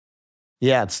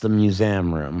Yeah, it's the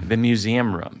museum room. The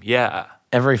museum room, yeah.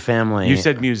 Every family... You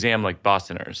said museum like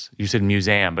Bostoners. You said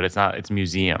museum, but it's not. It's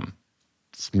museum.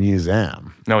 It's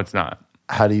museum. No, it's not.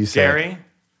 How do you say Gary? it?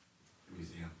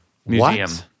 Museum.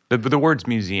 What? The word's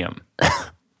museum.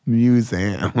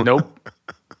 Museum. Nope.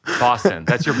 Boston.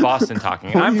 That's your Boston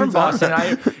talking. I'm from Boston.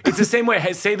 It's the same way.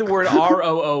 Say the word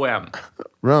ROOM.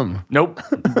 Room. Nope.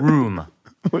 Room.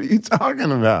 What are you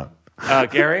talking about?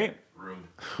 Gary?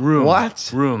 Room.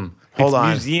 What? Room. Hold it's on.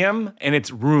 museum and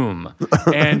it's room.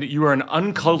 And you are an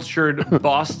uncultured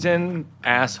Boston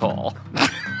asshole.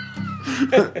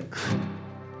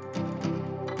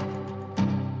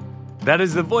 That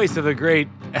is the voice of the great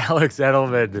Alex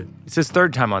Edelman. It's his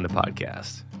third time on the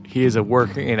podcast. He is a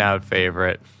working out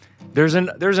favorite. There's an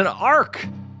arc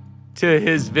to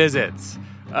his visits,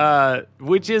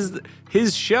 which is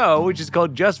his show, which is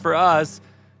called Just for Us,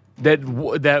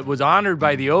 that was honored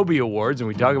by the Obie Awards, and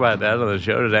we talk about that on the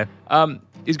show today.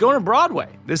 Is going to Broadway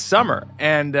this summer,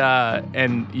 and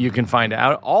you can find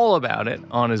out all about it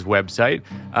on his website.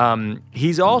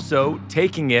 He's also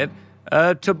taking it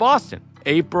to Boston,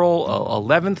 April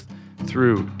 11th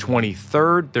through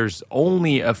 23rd. There's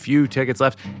only a few tickets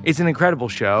left. It's an incredible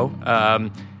show.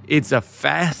 It's a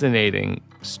fascinating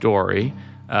story,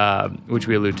 which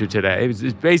we allude to today.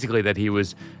 It's basically that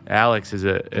Alex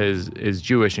is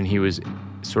Jewish, and he was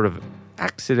sort of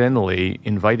accidentally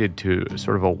invited to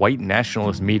sort of a white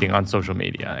nationalist meeting on social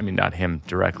media. I mean, not him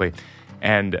directly.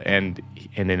 And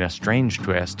in a strange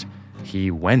twist,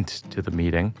 he went to the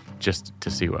meeting just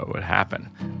to see what would happen.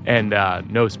 And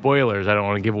no spoilers. I don't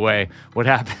want to give away what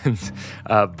happens.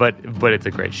 But it's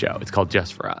a great show. It's called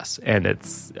Just for Us, and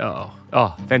it's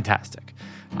fantastic.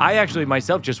 I actually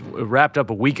myself just wrapped up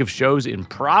a week of shows in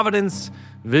Providence,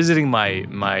 visiting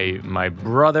my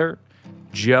brother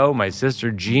Joe, my sister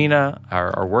Gina,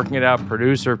 our Working It Out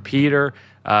producer Peter.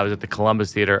 I was at the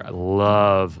Columbus Theater. I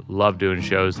love doing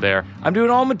shows there. I'm doing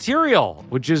all material,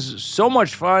 which is so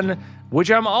much fun, which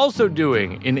I'm also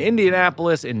doing in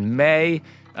Indianapolis in May,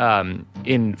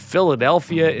 in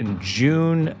Philadelphia in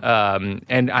June,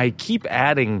 and I keep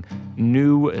adding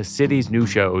new cities, new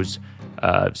shows.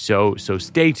 So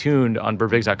stay tuned on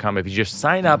birdbigs.com. If you just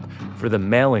sign up for the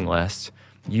mailing list,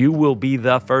 you will be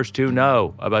the first to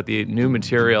know about the new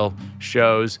material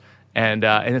shows.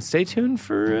 And stay tuned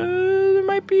for, there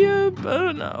might be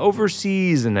an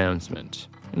overseas announcement.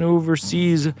 An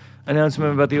overseas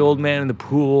announcement about the old man in the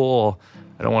pool.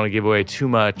 I don't want to give away too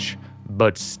much,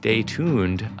 but stay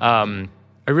tuned. I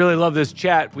really love this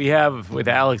chat we have with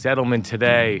Alex Edelman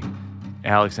today.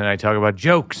 Alex and I talk about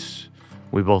jokes.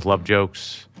 We both love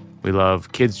jokes. We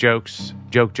love kids' jokes,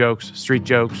 jokes, street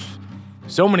jokes.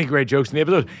 So many great jokes in the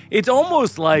episode. It's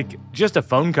almost like just a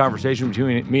phone conversation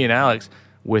between me and Alex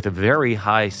with a very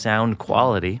high sound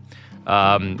quality.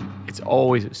 It's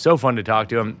always so fun to talk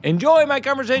to him. Enjoy my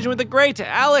conversation with the great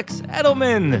Alex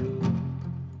Edelman.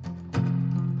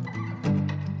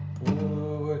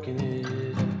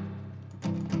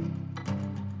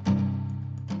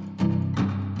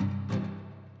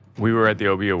 We were at the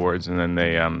Obie Awards, and then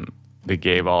they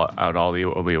gave out all the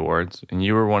Obie Awards, and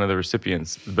you were one of the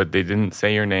recipients, but they didn't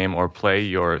say your name or play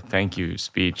your thank you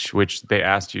speech, which they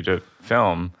asked you to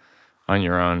film on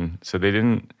your own. So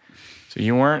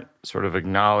you weren't sort of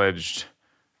acknowledged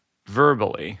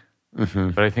verbally,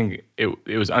 but I think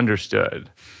it was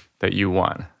understood that you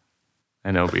won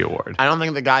an Obie Award. I don't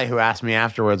think the guy who asked me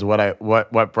afterwards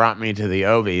what brought me to the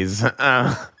Obies.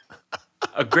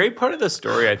 A great part of the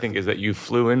story, I think, is that you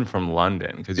flew in from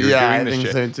London because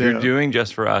so too. You're doing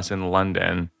Just for Us in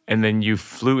London, and then you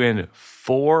flew in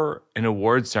for an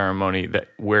award ceremony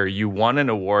where you won an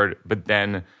award, but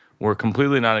then were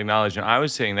completely not acknowledged. And I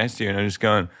was sitting next to you, and I'm just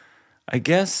going, I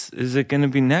guess, is it going to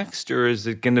be next, or is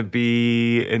it going to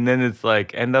be? And then it's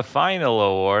like, and the final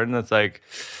award, and it's like,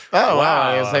 oh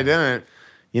wow, I guess I didn't.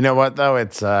 You know what though?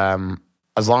 It's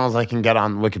as long as I can get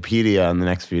on Wikipedia in the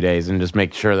next few days and just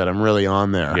make sure that I'm really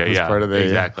on there. Yeah, part of the,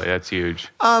 exactly. That's huge.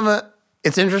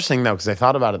 It's interesting though because I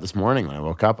thought about it this morning when I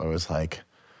woke up. I was like,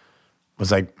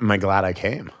 am I glad I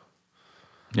came?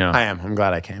 Yeah, I am. I'm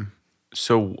glad I came.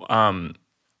 So,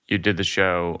 you did the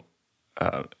show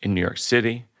in New York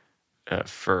City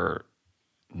for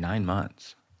 9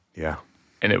 months. Yeah,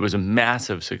 and it was a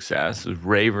massive success. It was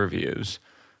rave reviews,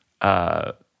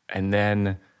 and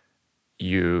then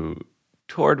you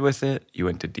toured with it. You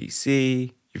went to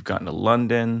D.C., you've gotten to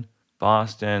London,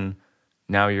 Boston.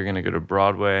 Now you're going to go to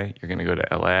Broadway. You're going to go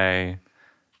to L.A.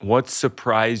 What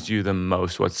surprised you the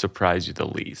most? What surprised you the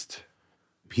least?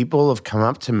 People have come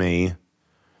up to me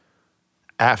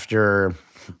after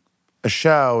a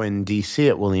show in D.C.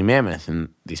 at Woolly Mammoth,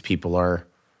 and these people are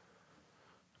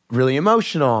really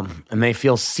emotional and they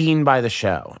feel seen by the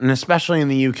show. And especially in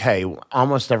the UK,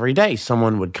 almost every day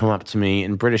someone would come up to me,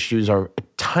 and British Jews are a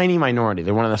tiny minority.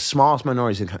 They're one of the smallest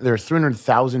minorities. There are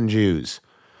 300,000 Jews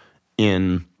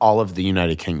in all of the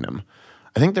United Kingdom.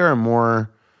 I think there are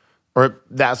more, or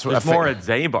that's what... There's more at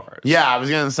Zabar's. Yeah, I was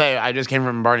going to say, I just came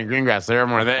from Barney Greengrass. There are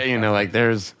more there,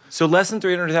 there's... So less than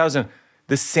 300,000,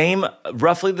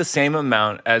 roughly the same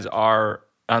amount as are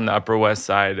on the Upper West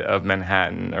Side of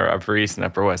Manhattan, or Upper East and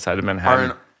Upper West Side of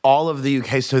Manhattan. Are in all of the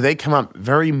UK. So they come up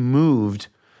very moved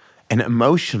and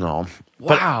emotional.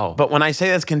 Wow. But when I say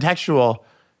that's contextual,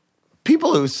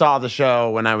 people who saw the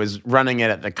show when I was running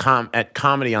it at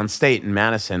Comedy on State in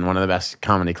Madison, one of the best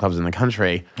comedy clubs in the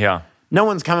country. Yeah. No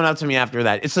one's coming up to me after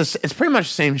that. It's pretty much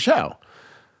the same show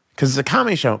because it's a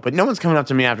comedy show, but no one's coming up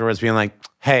to me afterwards being like,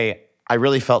 hey, I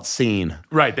really felt seen.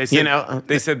 Right. They said,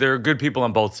 they said there are good people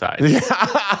on both sides.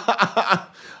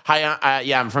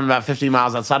 Hi, I'm from about 50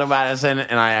 miles outside of Madison,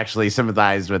 and I actually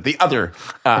sympathized with the other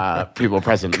people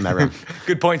present in that room.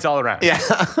 Good points all around. Yeah.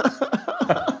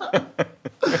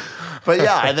 But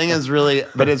yeah, I think it's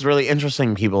really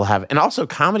interesting people have, and also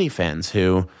comedy fans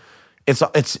who,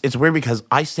 it's weird because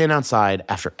I stand outside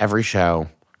after every show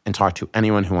and talk to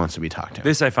anyone who wants to be talked to.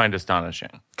 This I find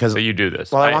astonishing. So you do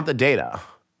this. Well, I want the data.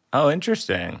 Oh,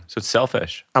 interesting. So it's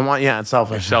selfish. It's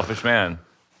selfish. You're a selfish man.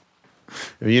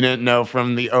 If you didn't know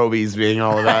from the Obies being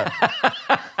all of that,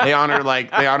 they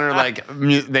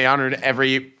honored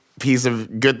every piece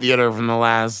of good theater from the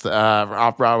last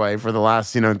off Broadway for the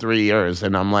last 3 years,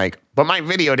 and I'm like, but my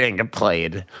video didn't get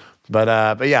played.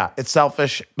 But yeah, it's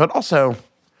selfish, but also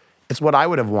it's what I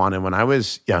would have wanted when I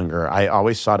was younger. I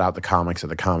always sought out the comics at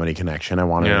the Comedy Connection. I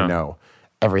wanted to know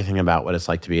everything about what it's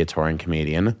like to be a touring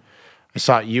comedian. I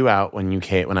sought you out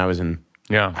when I was in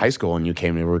high school, and you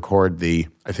came to record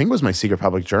I think it was my Secret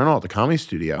Public Journal at the Comedy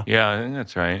Studio. Yeah, I think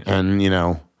that's right. And,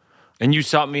 And you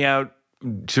sought me out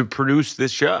to produce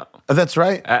this show. That's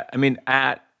right. When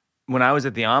I was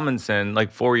at the Amundsen,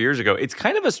 like 4 years ago, it's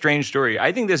kind of a strange story.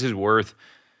 I think this is worth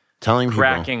telling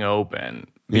cracking open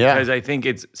because I think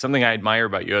it's something I admire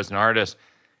about you as an artist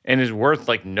and is worth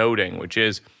noting, which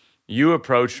is you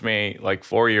approached me like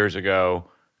 4 years ago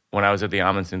when I was at the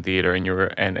Amundsen Theater, and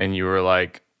you were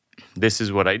like, this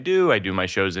is what I do. I do my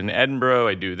shows in Edinburgh.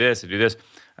 I do this.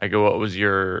 I go, what was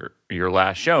your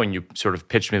last show? And you sort of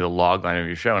pitched me the log line of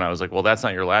your show. And I was like, well, that's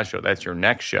not your last show. That's your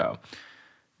next show.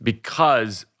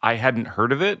 Because I hadn't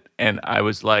heard of it. And I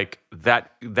was like,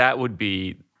 that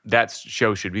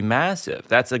show should be massive.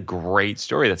 That's a great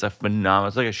story. That's a phenomenal,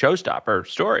 it's like a showstopper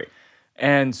story.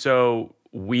 And so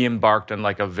we embarked on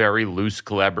like a very loose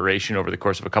collaboration over the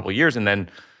course of a couple of years. And then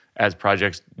as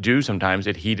projects do sometimes,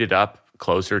 it heated up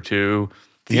closer to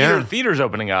theaters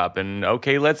opening up, and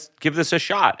okay, let's give this a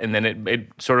shot. And then it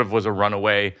sort of was a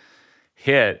runaway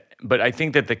hit. But I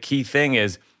think that the key thing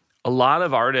is a lot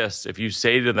of artists, if you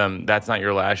say to them, that's not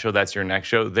your last show, that's your next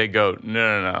show, they go,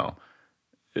 no.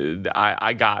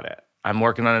 I got it. I'm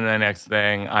working on the next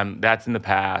thing. That's in the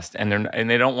past. And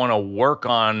they don't want to work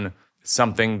on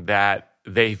something that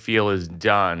they feel is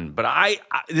done. But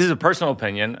this is a personal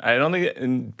opinion. I don't think,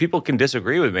 and people can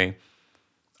disagree with me,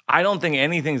 I don't think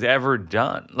anything's ever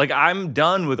done. Like, I'm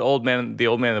done with the old man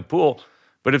in the pool.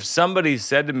 But if somebody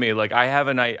said to me, like, I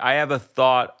have a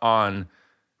thought on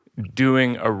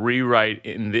doing a rewrite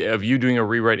of you doing a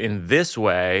rewrite in this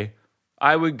way,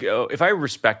 I would go, if I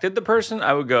respected the person,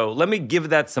 I would go, let me give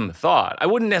that some thought. I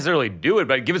wouldn't necessarily do it,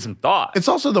 but I'd give it some thought. It's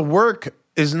also the work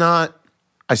is not,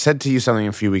 I said to you something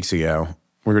a few weeks ago.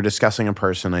 We were discussing a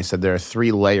person. I said there are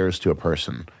 3 layers to a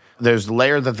person. There's the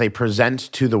layer that they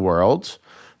present to the world.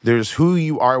 There's who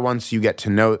they are once you get to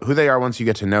know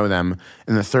them.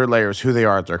 And the third layer is who they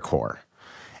are at their core.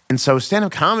 And so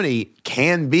stand-up comedy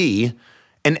can be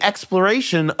an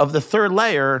exploration of the third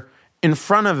layer in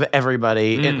front of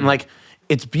everybody. And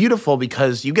it's beautiful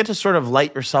because you get to sort of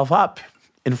light yourself up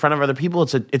in front of other people.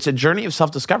 It's a journey of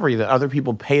self-discovery that other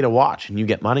people pay to watch and you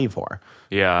get money for.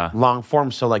 Yeah. Long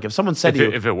form. So like if someone said to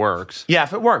you... If it works. Yeah,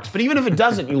 if it works. But even if it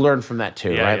doesn't, you learn from that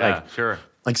too, right? Yeah, sure.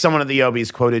 Like someone at the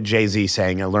Obies quoted Jay-Z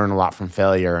saying, I learn a lot from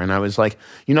failure. And I was like,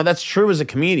 that's true as a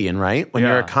comedian, right? When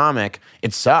you're a comic,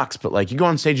 it sucks. But like you go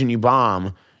on stage and you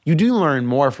bomb, you do learn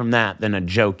more from that than a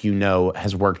joke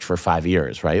has worked for 5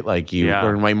 years, right? Like you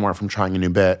learn way more from trying a new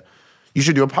bit. You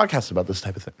should do a podcast about this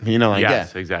type of thing.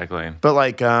 Yes, exactly. But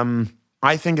like,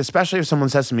 I think especially if someone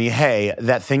says to me, hey,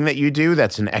 that thing that you do,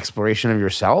 that's an exploration of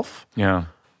yourself. Yeah.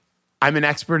 I'm an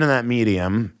expert in that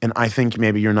medium, and I think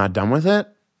maybe you're not done with it.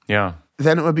 Yeah.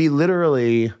 Then it would be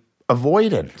literally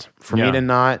avoidant for me to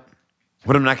not,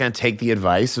 but I'm not going to take the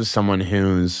advice of someone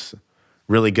who's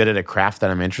really good at a craft that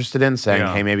I'm interested in, saying,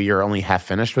 hey, maybe you're only half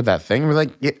finished with that thing. And we're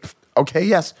like, yeah, okay,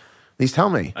 yes, please tell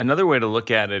me. Another way to look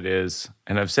at it is,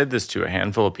 and I've said this to a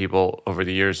handful of people over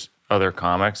the years, other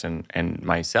comics and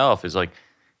myself, is like,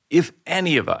 if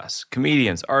any of us,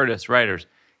 comedians, artists, writers,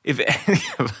 if any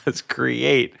of us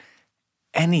create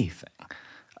anything,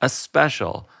 a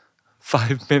special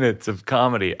 5 minutes of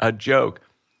comedy, a joke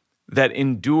that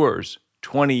endures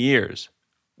 20 years,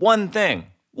 one thing,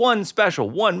 one special,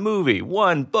 one movie,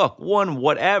 one book, one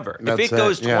whatever. If it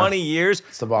goes 20 years,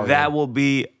 that will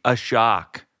be a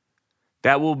shock.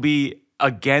 That will be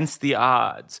against the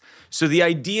odds. So the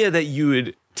idea that you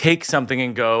would take something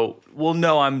and go, well,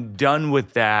 no, I'm done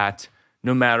with that,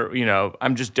 no matter,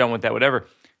 I'm just done with that, whatever.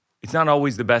 It's not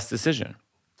always the best decision.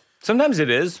 Sometimes it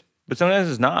is, but sometimes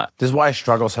it's not. This is why I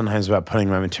struggle sometimes about putting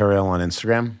my material on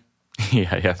Instagram.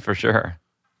 Yeah, for sure.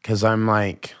 Because I'm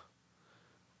like,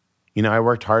 I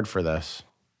worked hard for this.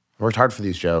 I worked hard for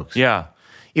these jokes. Yeah.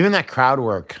 Even that crowd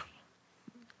work.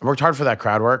 I worked hard for that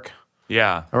crowd work.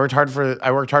 Yeah. I worked hard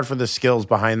for the skills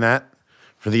behind that,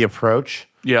 for the approach.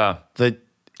 Yeah.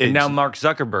 And now Mark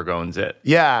Zuckerberg owns it.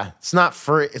 Yeah, it's not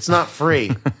free.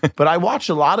 But I watch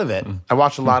a lot of it. I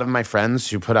watch a lot of my friends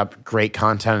who put up great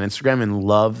content on Instagram and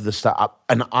love the stuff,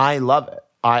 and I love it.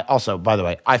 I also, by the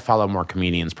way, I follow more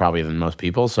comedians probably than most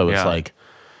people, so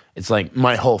it's like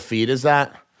my whole feed is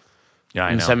that. Yeah, I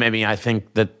know. And so maybe I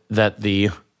think that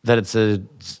it's a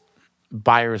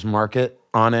buyer's market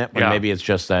on it, or maybe it's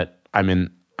just that I'm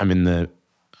in the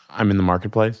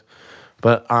marketplace.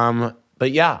 But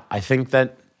yeah, I think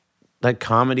that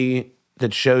comedy,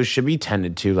 that shows should be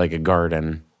tended to like a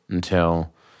garden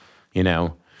until,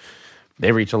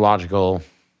 they reach a logical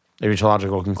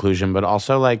conclusion. But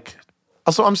also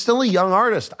I'm still a young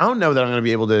artist. I don't know that I'm going to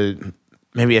be able to.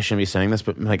 Maybe I shouldn't be saying this,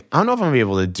 but like I don't know if I'm going to be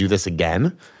able to do this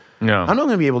again. No, I'm not going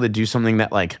to be able to do something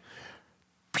that like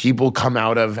people come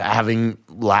out of having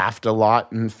laughed a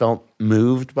lot and felt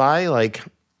moved by. Like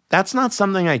that's not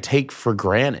something I take for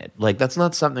granted. Like that's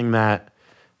not something that.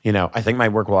 I think my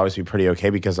work will always be pretty okay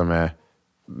because I'm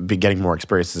be getting more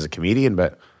experience as a comedian,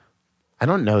 but I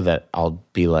don't know that I'll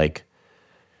be like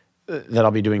that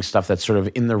I'll be doing stuff that's sort of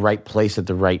in the right place at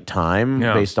the right time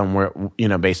based on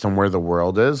where the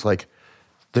world is. Like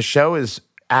the show is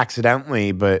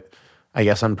accidentally, but I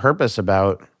guess on purpose,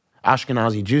 about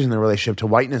Ashkenazi Jews and their relationship to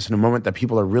whiteness in a moment that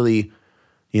people are really,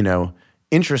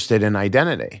 interested in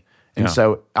identity. And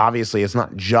so obviously it's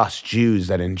not just Jews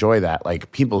that enjoy that.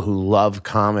 Like people who love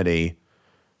comedy,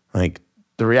 like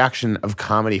the reaction of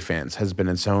comedy fans has been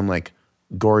its own like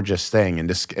gorgeous thing.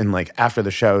 And like after the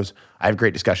shows, I have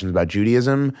great discussions about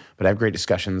Judaism, but I have great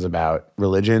discussions about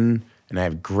religion, and I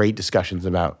have great discussions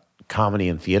about comedy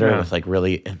and theater with like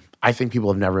really, I think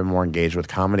people have never been more engaged with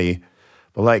comedy.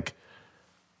 But like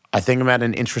I think I'm at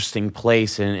an interesting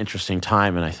place and an interesting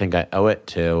time, and I think I owe it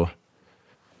to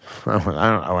I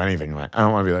don't owe anything. I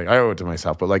don't want to be like, I owe it to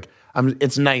myself, but like,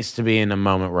 it's nice to be in a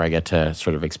moment where I get to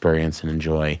sort of experience and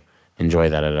enjoy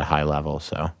that at a high level.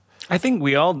 So I think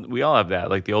we all have that.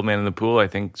 Like the old man in the pool, I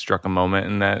think struck a moment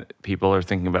in that people are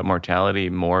thinking about mortality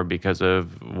more because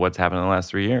of what's happened in the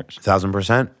last 3 years.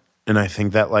 1,000%. And I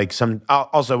think that like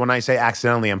also when I say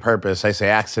accidentally on purpose, I say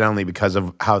accidentally because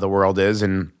of how the world is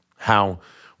and how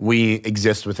we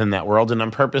exist within that world. And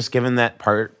on purpose, given that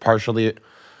partially,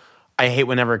 I hate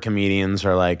whenever comedians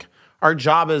are like, our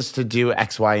job is to do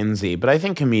X, Y, and Z. But I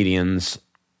think comedians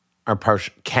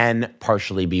can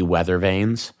partially be weather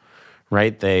vanes,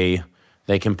 right? They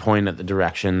can point at the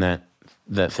direction that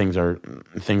things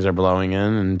are blowing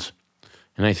in, and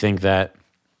I think that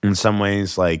in some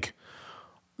ways, like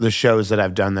the shows that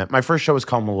I've done, that my first show was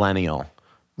called Millennial,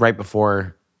 right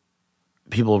before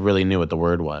people really knew what the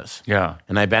word was. Yeah.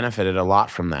 And I benefited a lot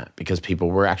from that because people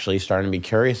were actually starting to be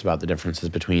curious about the differences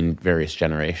between various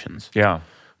generations. Yeah.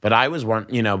 But I was one,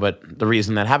 but the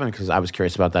reason that happened because I was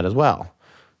curious about that as well.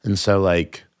 And so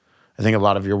like, I think a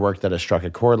lot of your work that has struck a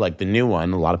chord, like the new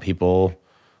one, a lot of people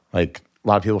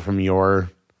from your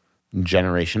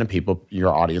generation of people,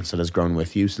 your audience that has grown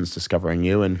with you since discovering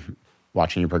you and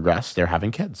watching you progress, they're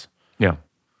having kids. Yeah.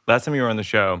 Last time you were on the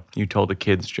show, you told a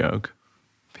kid's joke.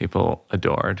 People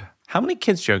adored. How many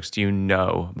kids' jokes do you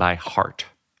know by heart?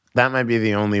 That might be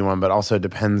the only one, but also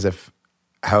depends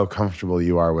how comfortable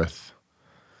you are with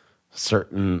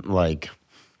certain, like,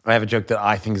 I have a joke that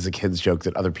I think is a kid's joke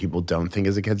that other people don't think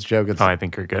is a kid's joke. I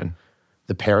think you're good.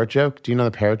 The parrot joke. Do you know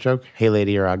the parrot joke? Hey,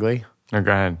 lady, you're ugly. Oh,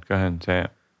 go ahead, say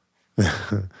it.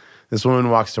 This woman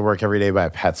walks to work every day by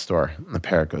a pet store, and the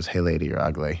parrot goes, hey, lady, you're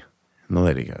ugly. And the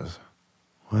lady goes,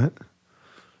 what?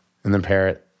 And the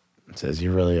parrot says,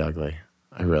 you're really ugly.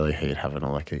 I really hate having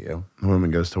to look at you. The woman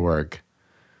goes to work.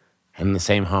 And the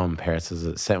same way home, Paris is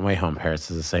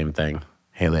the same thing.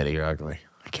 Hey, lady, you're ugly.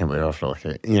 I can't believe I have to look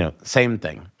at it. You know, same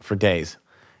thing for days.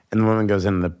 And the woman goes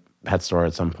in the pet store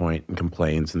at some point and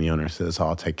complains, and the owner says,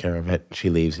 I'll take care of it.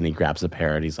 She leaves, and he grabs the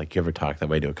parrot. He's like, you ever talk that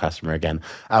way to a customer again?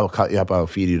 I will cut you up. I will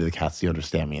feed you to the cats. Do you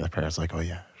understand me? And the parrot's like, oh,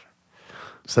 yeah.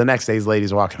 So the next day, his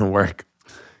lady's walking to work,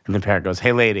 and the parrot goes,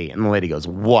 hey, lady. And the lady goes,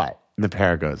 what? And the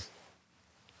parrot goes,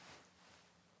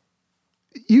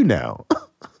 you know.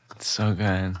 It's so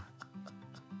good.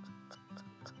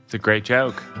 It's a great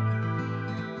joke.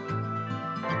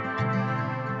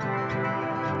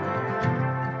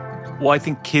 Well, I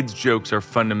think kids' jokes are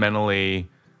fundamentally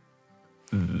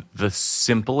the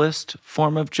simplest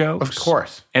form of jokes. Of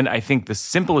course. And I think the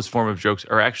simplest form of jokes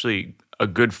are actually a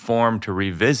good form to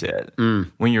revisit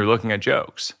when you're looking at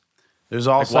jokes. There's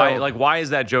also... why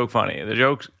is that joke funny? The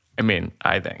joke,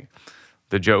 I think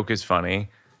the joke is funny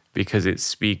because it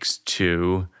speaks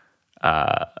to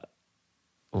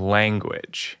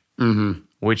language,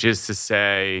 which is to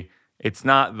say, it's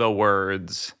not the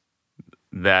words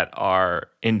that are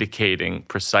indicating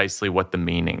precisely what the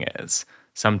meaning is.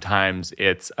 Sometimes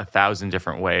it's 1,000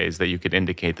 different ways that you could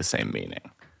indicate the same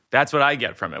meaning. That's what I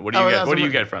get from it. What do you get? What do you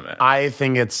get from it? I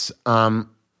think it's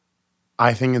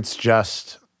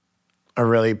just a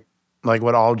really, like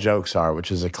what all jokes are, which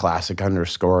is a classic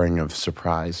underscoring of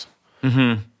surprise.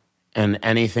 Mm-hmm. And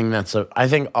anything I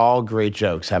think all great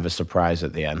jokes have a surprise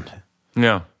at the end.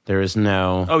 No. There is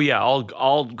no... Oh, yeah,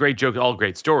 all great jokes, all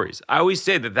great stories. I always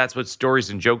say that that's what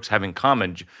stories and jokes have in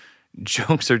common.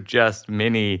 Jokes are just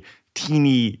mini,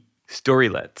 teeny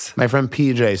storylets. My friend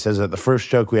PJ says that the first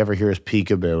joke we ever hear is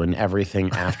peekaboo, and everything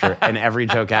after, and every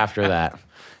joke after that.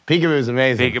 Peekaboo is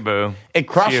amazing. Peekaboo. It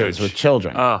crushes with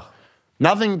children. Oh.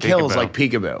 Nothing kills like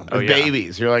peekaboo. With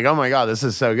babies, you're like, oh my God, this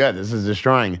is so good. This is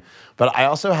destroying. But I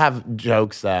also have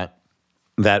jokes that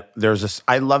there's this...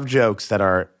 I love jokes that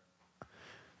are...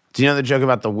 Do you know the joke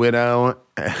about the widow?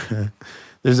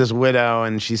 There's this widow,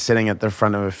 and she's sitting at the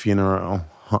front of a funeral,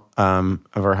 of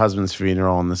her husband's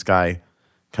funeral, and this guy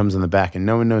comes in the back, and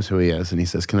no one knows who he is. And he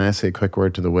says, can I say a quick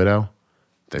word to the widow?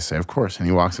 They say, of course. And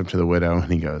he walks up to the widow, and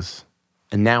he goes,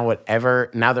 and now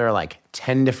there are like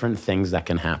 10 different things that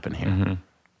can happen here.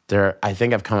 Mm-hmm. I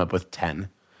think I've come up with 10.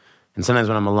 And sometimes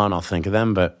when I'm alone, I'll think of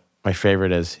them, but my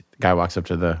favorite is the guy walks up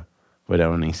to the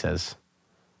widow, and he says,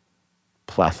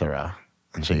 plethora.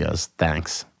 And she goes,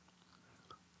 thanks.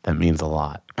 That means a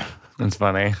lot. That's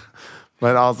funny.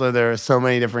 But also there are so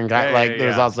many different guys.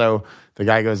 There's also, the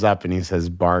guy goes up and he says,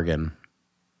 bargain.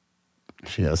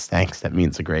 She goes, thanks. That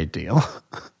means a great deal.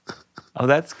 Oh,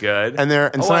 that's good.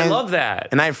 I love that.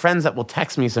 And I have friends that will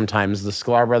text me sometimes. The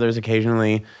Sklar brothers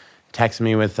occasionally text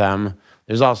me with them.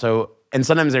 There's also, and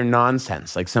sometimes they're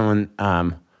nonsense. Like someone,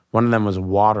 one of them was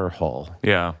water hole.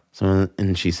 Yeah.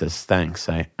 And she says, thanks.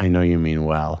 I know you mean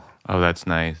well. Oh, that's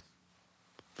nice.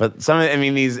 But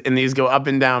these go up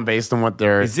and down based on what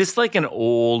they're... Is this like an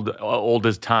old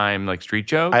as time, like street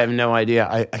joke? I have no idea.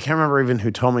 I can't remember even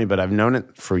who told me, but I've known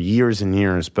it for years and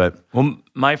years, but... Well,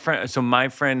 my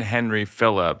friend Henry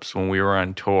Phillips, when we were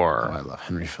on tour... Oh, I love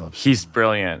Henry Phillips. He's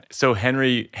brilliant. So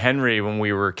Henry, when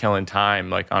we were killing time,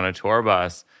 like on a tour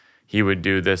bus, he would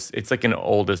do this. It's like an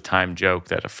old as time joke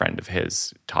that a friend of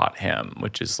his taught him,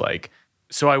 which is like...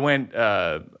 So I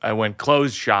went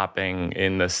clothes shopping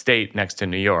in the state next to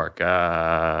New York.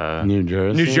 New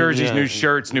Jersey? New Jersey's new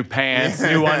shirts, new pants,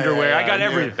 new underwear. I got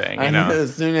everything, you know.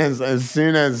 As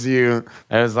soon as you...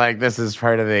 I was like, this is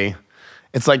part of the...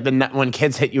 It's like when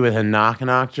kids hit you with a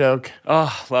knock-knock joke.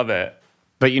 Oh, love it.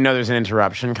 But you know there's an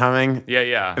interruption coming.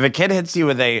 Yeah. If a kid hits you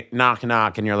with a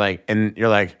knock-knock and you're like,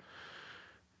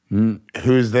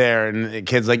 who's there? And the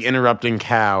kid's like interrupting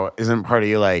cow, isn't part of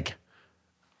you like...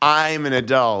 I'm an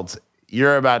adult.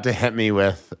 You're about to hit me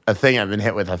with a thing I've been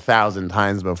hit with 1,000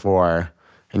 times before,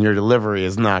 and your delivery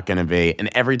is not going to be. And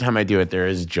every time I do it, there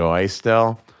is joy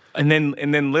still. And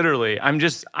then literally, I'm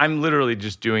literally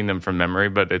just doing them from memory.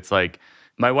 But it's like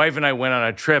my wife and I went on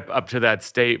a trip up to that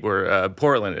state where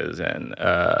Portland is in.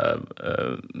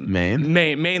 Maine?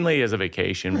 Mainly as a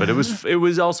vacation, but it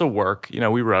was also work. You know,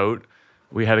 we wrote.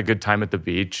 We had a good time at the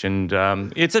beach, and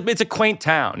it's a quaint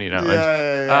town, you know.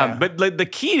 Yeah. But like, the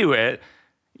key to it,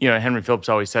 you know, Henry Phillips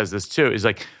always says this too, is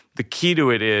like the key to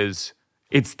it is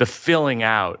it's the filling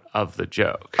out of the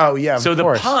joke. Oh yeah, of so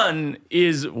course. The pun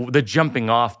is the jumping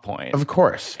off point. Of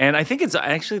course. And I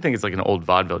actually think it's like an old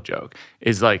vaudeville joke.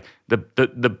 Is like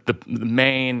the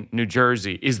Maine, New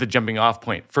Jersey is the jumping off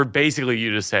point for basically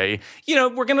you to say,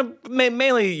 we're gonna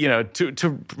mainly,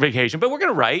 to vacation, but we're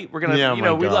gonna write. We're gonna,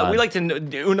 we like to.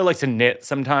 Una likes to knit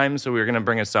sometimes, so we're gonna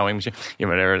bring a sewing machine,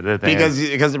 whatever the thing.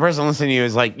 Because the person listening to you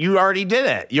is like, you already did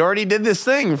it. You already did this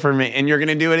thing for me, and you're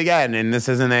gonna do it again. And this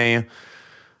isn't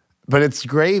but it's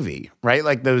gravy, right?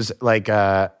 Like those,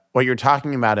 what you're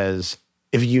talking about is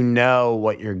if you know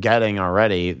what you're getting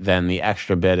already, then the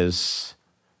extra bit is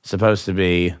supposed to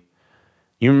be,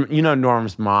 you know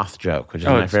Norm's moth joke, which is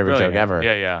my favorite joke ever.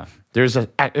 Yeah. There's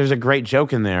a great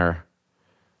joke in there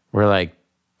where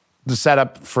the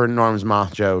setup for Norm's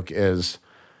moth joke is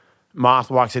Moth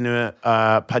walks into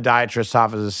a podiatrist's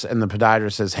office and the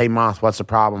podiatrist says, "Hey Moth, what's the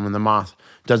problem?" And the moth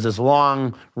does this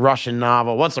long Russian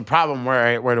novel. What's the problem?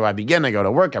 Where do I begin? I go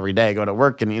to work every day. I go to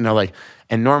work and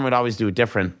and Norm would always do it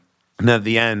different. And at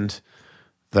the end,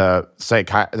 the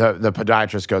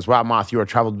podiatrist goes, "Wow, Moth, you are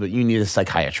troubled, but you need a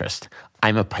psychiatrist.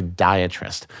 I'm a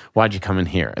podiatrist. Why'd you come in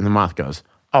here?" And the moth goes,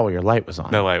 "Oh, your light was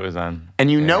on." The light was on. And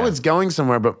it's going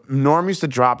somewhere, but Norm used to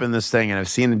drop in this thing, and I've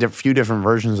seen a few different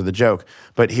versions of the joke,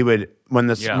 but he would, when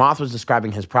the moth was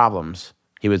describing his problems,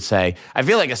 he would say, "I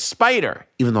feel like a spider,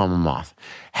 even though I'm a moth,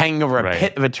 hanging over a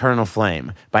pit of eternal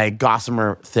flame by a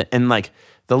gossamer and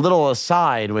the little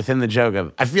aside within the joke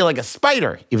of, I feel like a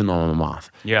spider, even though I'm a moth.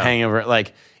 Yeah. Hanging over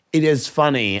it. It is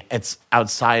funny. It's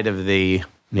outside of the,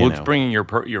 it's bringing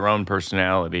your own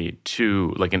personality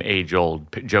to an age-old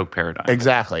joke paradigm.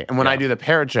 Exactly. And when I do the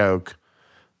parrot joke,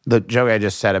 the joke I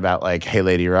just said about hey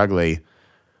lady, you're ugly,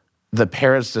 the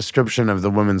parrot's description of the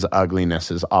woman's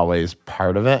ugliness is always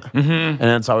part of it. Mm-hmm. And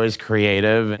it's always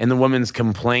creative. And the woman's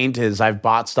complaint is, I've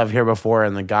bought stuff here before,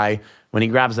 and the guy, when he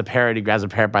grabs the parrot, he grabs the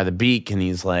parrot by the beak, and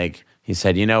he's like, he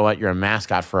said, "You know what? You're a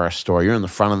mascot for our store. You're in the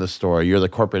front of the store. You're the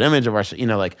corporate image of our store."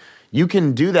 You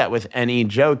can do that with any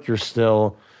joke.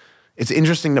 It's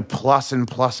interesting to plus and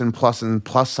plus and plus and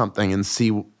plus something and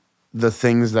see the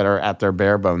things that are at their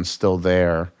bare bones still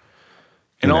there.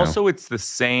 And also it's the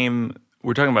same,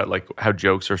 we're talking about how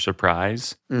jokes are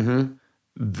surprise. Mm-hmm.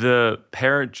 The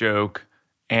parrot joke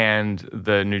and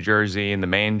the New Jersey and the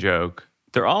Maine joke,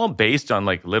 they're all based on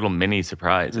little mini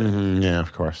surprises. Mm-hmm. Yeah,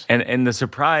 of course. And the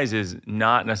surprise is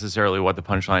not necessarily what the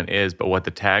punchline is, but what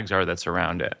the tags are that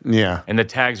surround it. Yeah. And the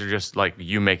tags are just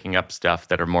you making up stuff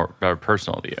that are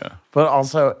personal to you. But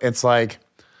also it's I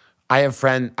have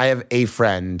a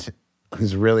friend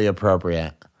who's really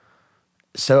appropriate.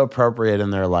 So appropriate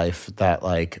in their life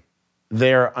that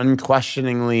they're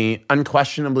unquestionably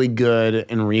good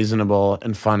and reasonable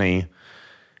and funny.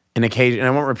 And I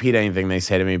won't repeat anything they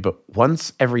say to me, but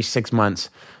once every 6 months,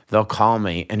 they'll call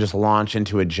me and just launch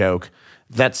into a joke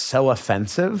that's so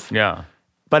offensive. Yeah.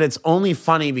 But it's only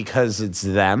funny because it's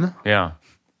them. Yeah.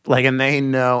 And they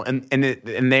know, and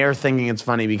they are thinking it's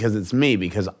funny because it's me,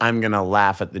 because I'm going to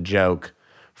laugh at the joke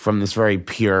from this very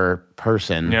pure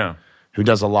person. Yeah. Who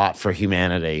does a lot for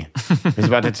humanity, who's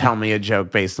about to tell me a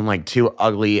joke based on two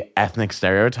ugly ethnic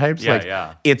stereotypes.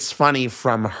 Yeah. It's funny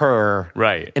from her,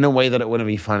 right? In a way that it wouldn't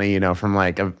be funny, from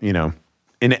an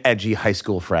edgy high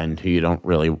school friend who you don't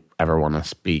really ever want to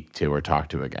speak to or talk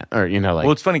to again, or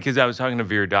Well, it's funny because I was talking to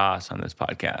Veer Das on this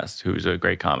podcast, who's a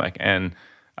great comic, and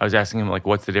I was asking him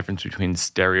what's the difference between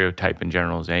stereotype and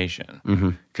generalization?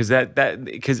 Because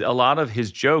because a lot of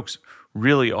his jokes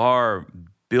really are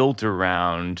built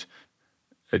around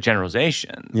a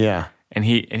generalization. Yeah. And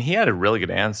he had a really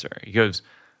good answer. He goes,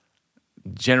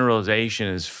 generalization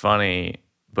is funny,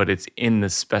 but it's in the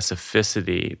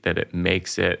specificity that it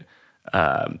makes it,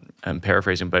 I'm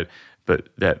paraphrasing, but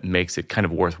that makes it kind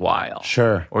of worthwhile.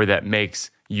 Sure. Or that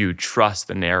makes you trust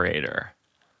the narrator.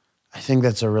 I think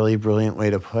that's a really brilliant way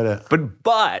to put it.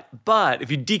 But if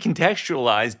you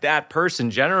decontextualize that person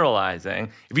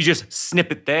generalizing, if you just snip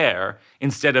it there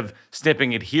instead of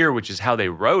snipping it here, which is how they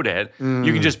wrote it,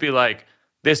 you can just be like,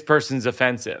 this person's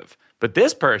offensive, but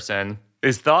this person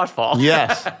is thoughtful.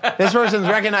 Yes. This person's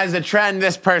recognized a trend.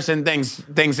 This person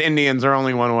thinks Indians are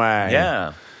only one way.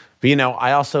 Yeah. But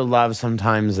I also love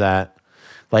sometimes that,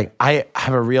 I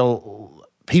have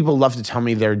people love to tell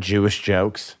me their Jewish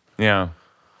jokes. Yeah.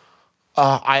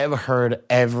 I have heard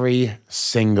every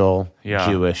single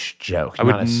Jewish joke. I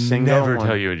would never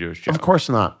tell you a Jewish joke. Of course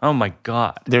not. Oh, my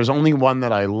God. There's only one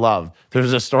that I love.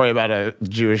 There's a story about a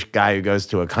Jewish guy who goes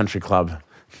to a country club,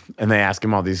 and they ask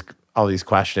him all these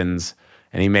questions,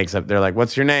 and he makes up, they're like,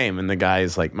 "What's your name?" And the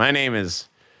guy's like, my name is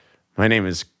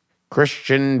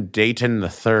Christian Dayton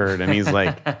III. And he's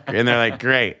like, and they're like,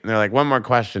 "Great." And they're like, "One more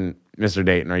question. Mr.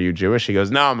 Dayton, are you Jewish? He goes,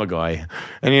 no, I'm a goy.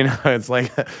 And, it's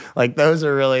like those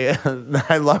are really,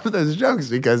 I love those jokes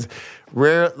because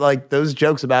those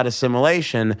jokes about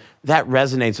assimilation, that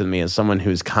resonates with me as someone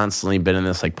who's constantly been in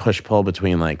this like push-pull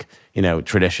between like,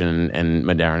 tradition and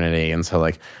modernity. And so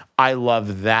like, I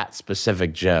love that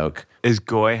specific joke. Is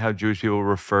goy how Jewish people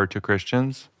refer to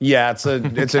Christians? Yeah, it's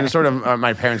a sort of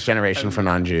my parents' generation for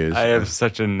non-Jews. I have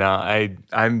such a I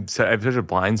have such a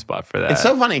blind spot for that. It's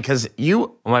so funny because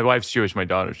my wife's Jewish, my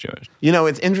daughter's Jewish.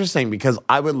 It's interesting because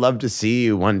I would love to see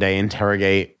you one day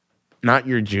interrogate not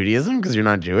your Judaism because you're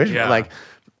not Jewish, yeah. but like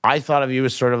I thought of you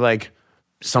as sort of like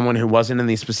someone who wasn't in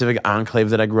the specific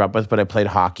enclave that I grew up with, but I played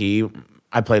hockey.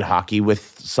 I played hockey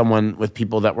with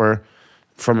people that were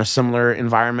from a similar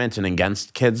environment and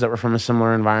against kids that were from a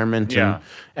similar environment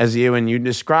as you. And you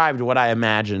described what I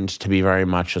imagined to be very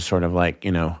much a sort of like,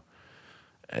 who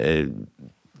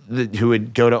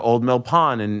would go to Old Mill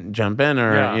Pond and jump in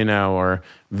or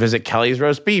visit Kelly's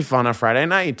roast beef on a Friday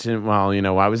night while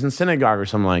I was in synagogue or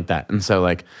something like that. And so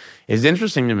like, it's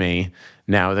interesting to me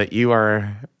now that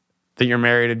you're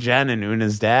married to Jen and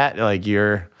Una's dad, like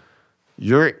you're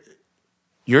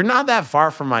not that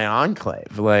far from my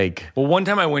enclave. Like, well, one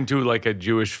time I went to like a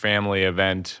Jewish family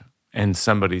event and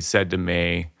somebody said to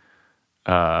me,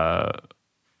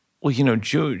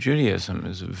 Judaism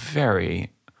is a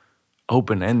very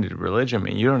open-ended religion. I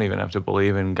mean, you don't even have to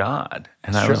believe in God.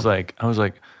 And I was like, all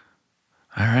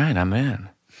right, I'm in.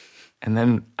 And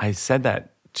then I said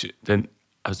that then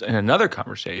I was in another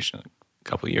conversation a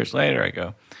couple of years later. I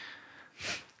go,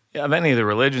 yeah, of any of the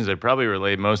religions, I probably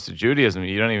relate most to Judaism.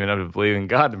 You don't even have to believe in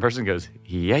God. The person goes,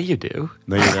 yeah, you do.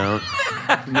 No, you don't.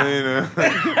 No, you don't.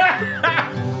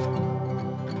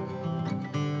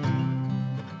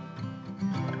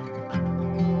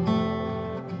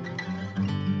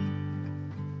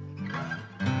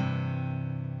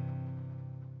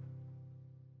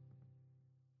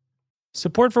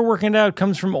 Support for Working It Out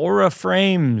comes from Aura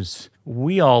Frames.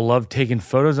 We all love taking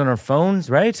photos on our phones,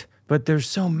 right? But there's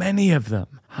so many of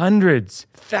them. Hundreds,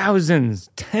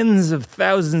 thousands, tens of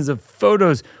thousands of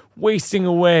photos wasting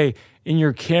away in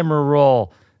your camera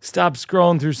roll. Stop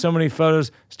scrolling through so many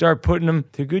photos. Start putting them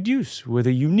to good use with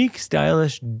a unique,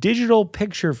 stylish digital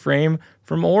picture frame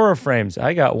from Aura Frames.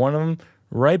 I got one of them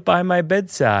right by my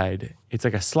bedside. It's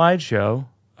like a slideshow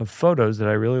of photos that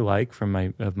I really like from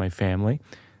my family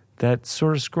that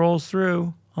sort of scrolls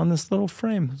through on this little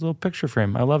frame, this little picture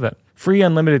frame. I love it. Free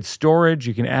unlimited storage.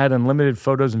 You can add unlimited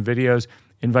photos and videos.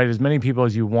 Invite as many people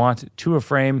as you want to a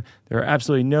frame. There are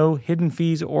absolutely no hidden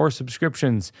fees or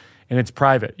subscriptions, and it's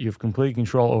private. You have complete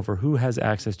control over who has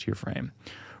access to your frame.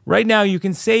 Right now, you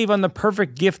can save on the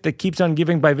perfect gift that keeps on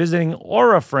giving by visiting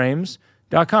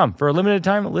auraframes.com. For a limited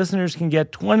time, listeners can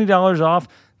get $20 off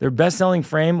their best-selling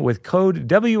frame with code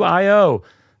WIO.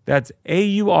 That's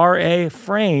AURA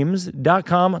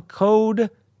frames.com, code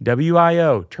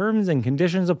WIO. Terms and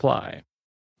conditions apply.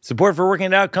 Support for Working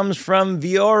It Out comes from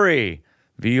Viore.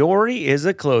 Viore is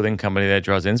a clothing company that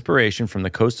draws inspiration from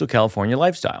the coastal California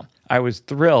lifestyle. I was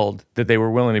thrilled that they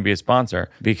were willing to be a sponsor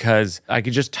because I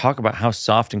could just talk about how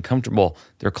soft and comfortable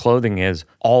their clothing is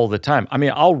all the time. I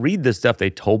mean, I'll read the stuff they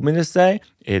told me to say.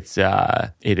 It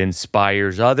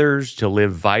inspires others to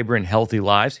live vibrant, healthy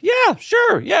lives. Yeah,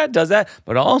 sure. Yeah, it does that.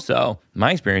 But also,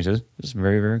 my experience is it's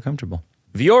very, very comfortable.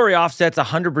 Viore offsets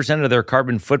 100% of their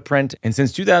carbon footprint. And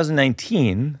since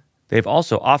 2019, they've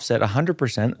also offset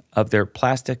 100% of their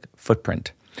plastic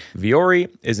footprint. Viore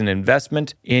is an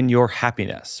investment in your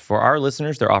happiness. For our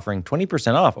listeners, they're offering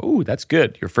 20% off. Ooh, that's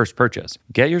good. Your first purchase.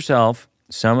 Get yourself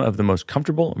some of the most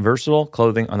comfortable, versatile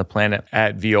clothing on the planet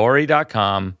at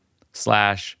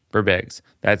viore.com/Birbigs.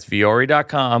 That's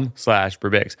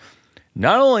viore.com/Birbigs.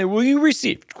 Not only will you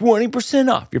receive 20%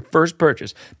 off your first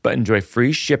purchase, but enjoy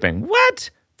free shipping.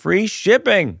 What? Free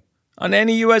shipping on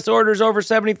any U.S. orders over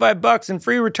 $75 and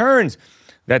free returns.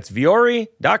 That's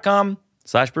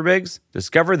viore.com/Birbigs.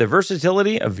 Discover the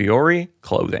versatility of Viore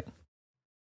clothing.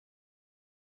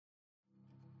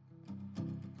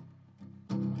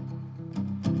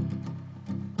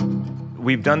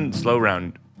 We've done Slow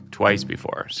Round twice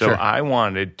before, so Sure. I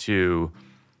wanted to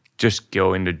just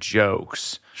go into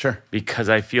jokes. Sure. Because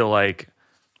I feel like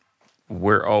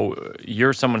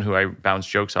you're someone who I bounce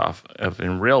jokes off of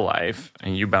in real life,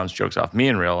 and you bounce jokes off me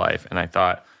in real life, and I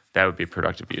thought that would be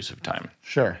productive use of time.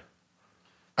 Sure.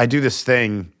 I do this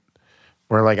thing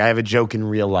where, like, I have a joke in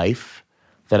real life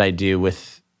that I do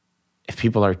with if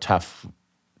people are tough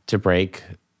to break.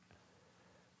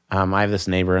 I have this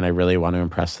neighbor, and I really want to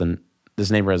impress them.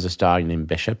 This neighbor has this dog named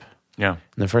Bishop. Yeah. And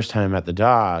the first time I met the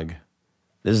dog,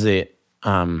 I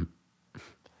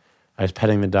was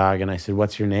petting the dog, and I said,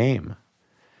 "What's your name?"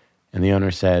 And the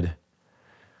owner said,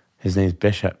 his name's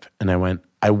Bishop. And I went,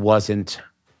 I wasn't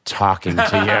talking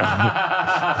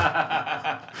to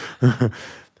you.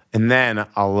 And then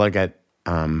I'll look at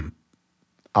the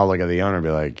owner and be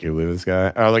like, you believe this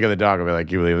guy? Or I'll look at the dog and be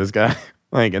like, you believe this guy?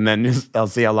 Like, and then I'll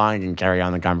see how long I can carry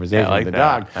on the conversation with the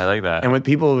dog. I like that. And with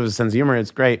people with a sense of humor,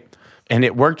 it's great. And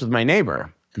it worked with my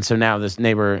neighbor. And so now this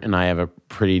neighbor and I have a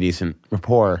pretty decent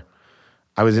rapport.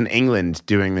 I was in England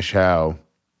doing the show,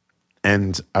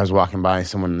 and I was walking by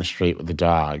someone in the street with a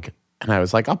dog, and I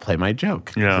was like, I'll play my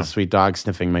joke. Yeah. There's a sweet dog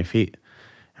sniffing my feet.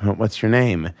 I went, what's your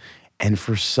name? And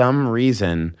for some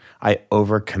reason, I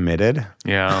overcommitted.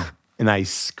 Yeah. And I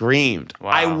screamed,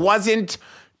 Wow. I wasn't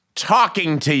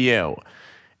talking to you.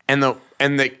 And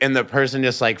the person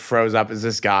just like froze up as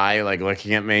this guy like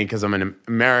looking at me because I'm an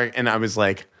American. And I was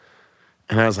like,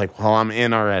 well, I'm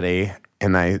in already.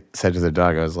 And I said to the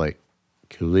dog, I was like,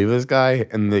 can you leave this guy?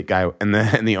 And the guy and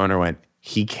the owner went,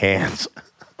 he can't.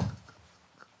 Oh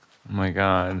my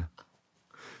God.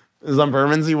 It was on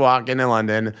Bermondsey Walk in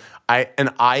London.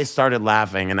 I started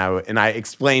laughing and I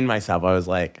explained myself. I was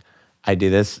like, I do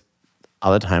this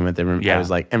all the time with them. Yeah. I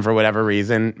was like, and for whatever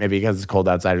reason, maybe because it's cold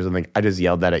outside or something, I just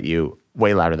yelled that at you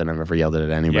way louder than I've ever yelled it at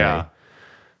anybody. Yeah.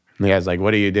 And the guy's like, what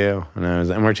do you do?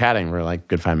 And we're chatting. We're like,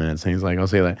 good 5 minutes. And he's like, I'll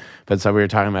see you later. But so we were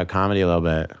talking about comedy a little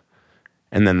bit.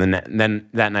 And then then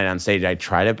that night on stage, I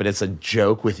tried it, but it's a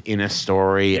joke within a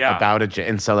story about a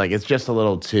and so like it's just a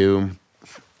little too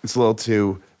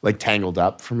like tangled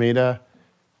up for me to.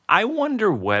 I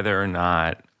wonder whether or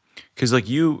not, because like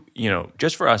you know,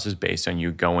 just for us is based on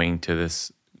you going to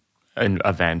an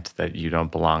event that you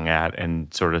don't belong at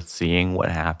and sort of seeing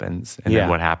what happens. And then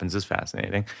what happens is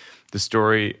fascinating. The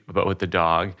story about with the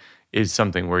dog is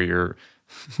something where you're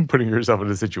putting yourself in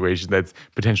a situation that's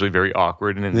potentially very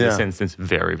awkward, and in this instance,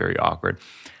 very, very awkward.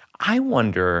 I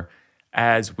wonder,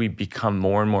 as we become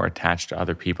more and more attached to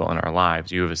other people in our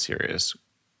lives, you have a serious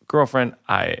girlfriend,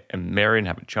 I am married and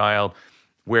have a child,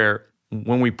 where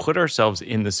when we put ourselves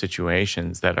in the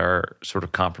situations that are sort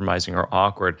of compromising or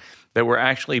awkward, that we're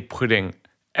actually putting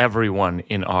everyone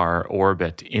in our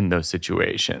orbit in those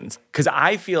situations. Because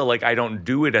I feel like I don't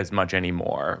do it as much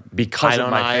anymore because of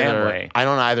my family. I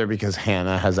don't either because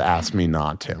Hannah has asked me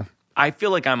not to. I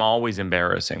feel like I'm always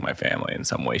embarrassing my family in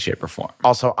some way, shape, or form.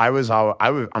 Also,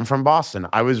 I'm from Boston.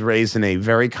 I was raised in a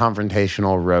very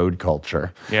confrontational road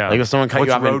culture. Yeah. Like if someone cut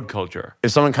you off road culture?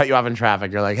 If someone cut you off in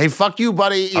traffic, you're like, hey, fuck you,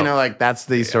 buddy. You know, like that's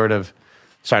the sort of,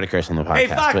 sorry to curse on the podcast. Hey,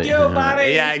 fuck you,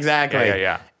 buddy. Yeah, exactly.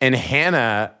 Yeah. And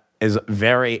Hannah is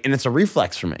and it's a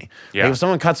reflex for me. Yeah. Like if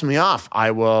someone cuts me off,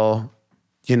 I will,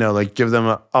 like give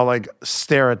them I'll like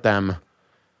stare at them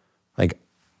like,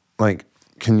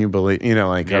 can you believe,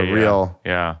 real.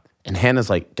 Yeah. And Hannah's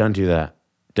like, don't do that.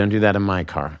 Don't do that in my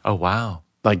car. Oh, wow.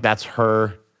 Like that's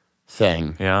her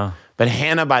thing. Yeah. But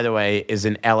Hannah, by the way, is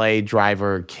an LA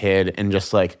driver kid and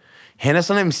just like, Hannah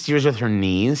sometimes steers with her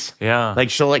knees. Yeah. Like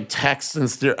she'll like text and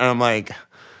steer. And I'm like,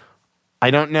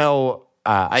 I don't know.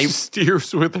 She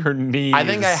steers with her knees. I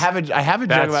think I have a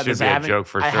joke about this. That should be a joke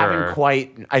for sure. I haven't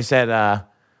quite. I said, I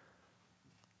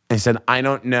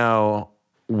don't know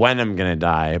when I'm gonna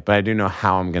die, but I do know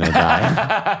how I'm gonna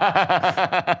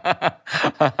die.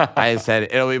 I said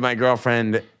it'll be my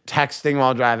girlfriend texting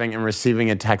while driving and receiving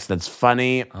a text that's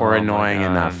funny or annoying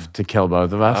enough to kill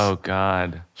both of us. Oh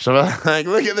God! So like,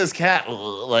 look at this cat.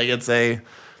 Like it's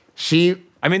she.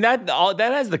 I mean that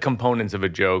has the components of a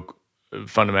joke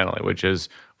fundamentally, which is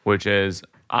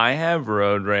I have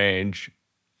road rage.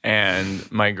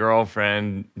 And my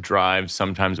girlfriend drives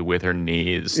sometimes with her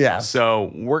knees. Yeah.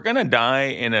 So we're going to die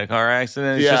in a car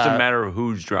accident. It's just a matter of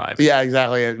who's driving. Yeah,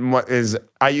 exactly. And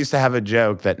I used to have a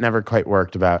joke that never quite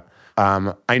worked about,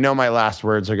 I know my last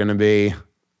words are going to be,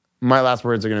 and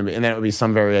then it would be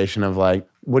some variation of like,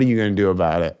 what are you going to do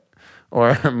about it?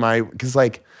 Or because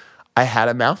like, I had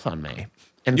a mouth on me.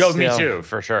 And me too,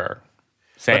 for sure.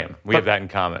 Same. We have that in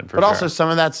common. But also some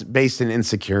of that's based in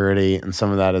insecurity and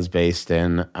some of that is based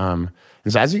in, and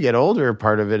so as you get older,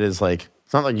 part of it is like,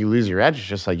 it's not like you lose your edge. It's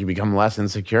just like you become less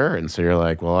insecure. And so you're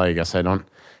like, well, I guess I don't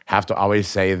have to always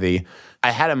say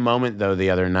I had a moment though the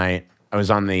other night. I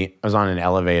was on an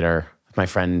elevator with my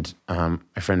friend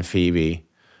Phoebe. I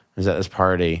was at this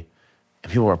party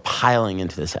and people were piling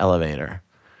into this elevator.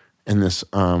 And this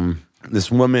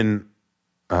woman,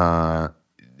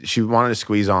 she wanted to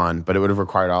squeeze on, but it would have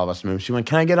required all of us to move. She went,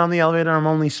 can I get on the elevator? I'm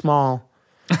only small.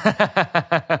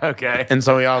 Okay. And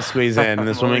so we all squeeze in, and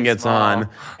this woman gets on.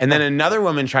 And then another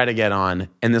woman tried to get on,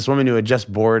 and this woman who had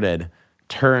just boarded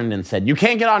turned and said, you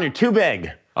can't get on, you're too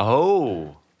big.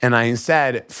 Oh. And I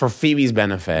said, for Phoebe's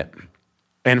benefit,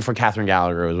 and for Catherine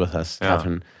Gallagher who was with us,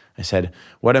 Catherine, I said,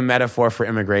 what a metaphor for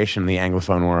immigration in the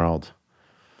Anglophone world.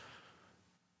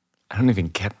 I don't even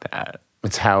get that.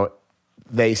 It's how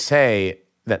they say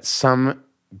that some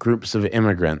groups of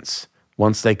immigrants,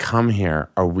 once they come here,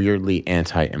 are weirdly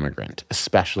anti-immigrant,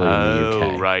 especially in the UK.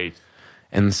 Oh, right.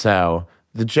 And so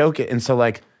the joke, and so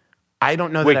like, I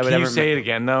don't know Wait, that I would can ever... you say it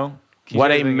again, though?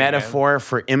 What a metaphor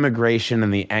for immigration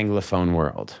in the Anglophone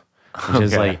world, which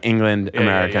is like England,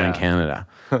 America, and Canada.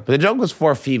 But the joke was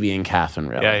for Phoebe and Catherine,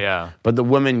 really. Yeah. But the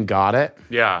woman got it.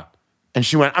 Yeah. And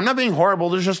she went, I'm not being horrible,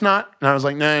 there's just not. And I was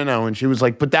like, no. And she was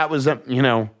like, but that was,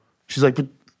 she's like,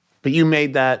 but you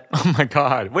made that. Oh my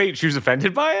God. Wait, she was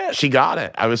offended by it? She got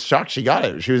it. I was shocked she got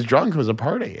it. She was drunk. It was a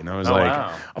party. And I was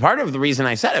wow. A part of the reason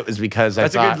I said it was because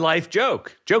That's a good life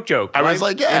joke. Joke. I was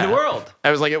like, yeah. In the world.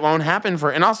 I was like, it won't happen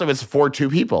and also it's for two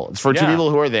people. It's for two people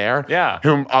who are there. Yeah.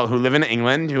 Who live in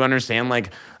England, who understand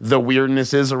like the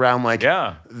weirdnesses around like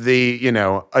a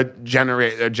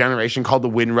generation called the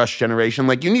Windrush generation.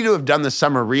 Like you need to have done the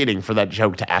summer reading for that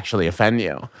joke to actually offend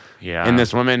you. Yeah. And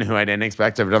this woman who I didn't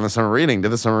expect to have done the summer reading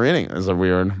did the summer reading. It was a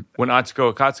weird. When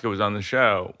Atsuko Akatsuka was on the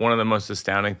show, one of the most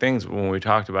astounding things when we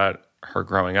talked about her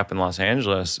growing up in Los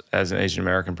Angeles as an Asian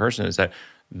American person is that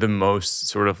the most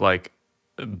sort of like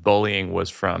bullying was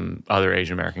from other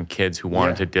Asian American kids who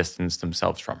wanted to distance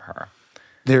themselves from her.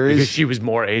 Because she was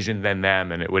more Asian than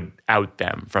them, and it would out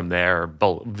them from their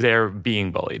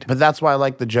being bullied. But that's why I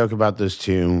like the joke about those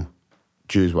two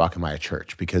Jews walking by a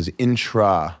church, because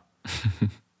intra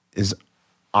is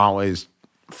always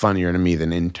funnier to me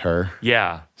than inter.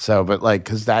 Yeah. So, but like,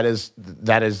 because that is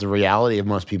the reality of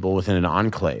most people within an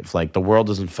enclave. Like, the world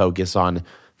doesn't focus on,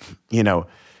 the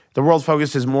world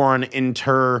focuses more on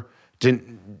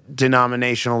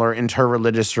denominational or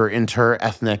inter-religious or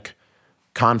inter-ethnic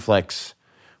conflicts,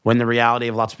 when the reality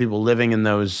of lots of people living in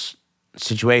those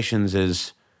situations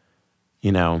is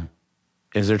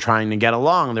they're trying to get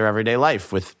along in their everyday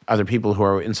life with other people who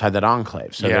are inside that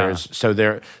enclave. So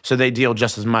they deal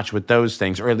just as much with those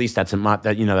things, or at least that's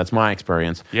my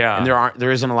experience. Yeah. And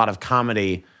there isn't a lot of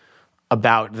comedy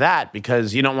about that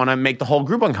because you don't want to make the whole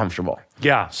group uncomfortable.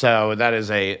 Yeah. So that is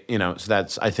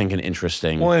that's I think an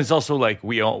interesting. Well, and it's also like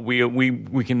we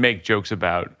can make jokes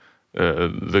about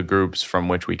the groups from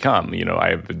which we come. I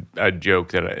have a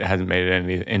joke that hasn't made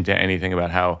it into anything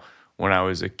about how when I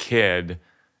was a kid,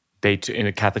 in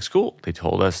a Catholic school, they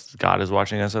told us God is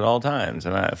watching us at all times.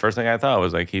 And the first thing I thought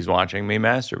was like, he's watching me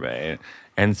masturbate.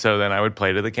 And so then I would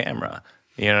play to the camera.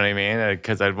 You know what I mean?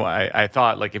 Because I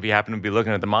thought, like, if he happened to be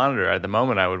looking at the monitor at the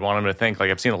moment, I would want him to think, like,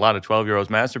 I've seen a lot of 12-year-olds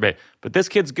masturbate, but this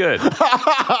kid's good.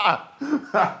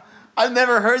 I've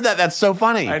never heard that. That's so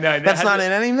funny. I know. That's not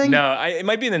in anything? No, it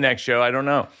might be in the next show. I don't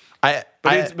know. But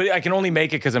I can only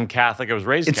make it because I'm Catholic. I was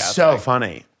raised Catholic. It's so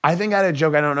funny. I think I had a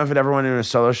joke. I don't know if it ever went into a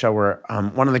solo show where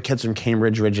one of the kids from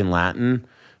Cambridge Ridge in Latin,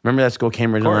 remember that school,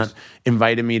 Cambridge in Latin,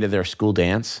 invited me to their school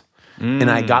dance. And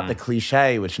I got the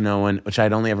cliche, which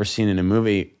I'd only ever seen in a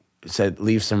movie, said,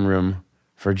 leave some room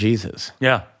for Jesus.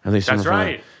 Yeah, that's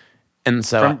right. And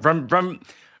so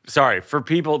for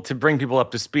people, to bring people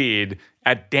up to speed,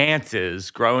 at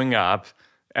dances growing up,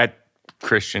 at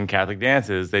Christian Catholic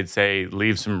dances, they'd say,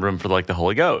 leave some room for like the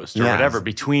Holy Ghost or whatever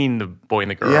between the boy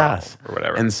and the girl or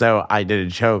whatever. And so I did a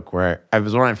joke where I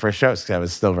was one of my first shows because I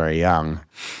was still very young.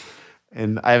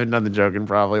 And I haven't done the joke in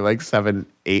probably like 7,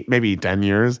 8, maybe 10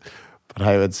 years. But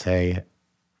I would say,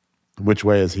 which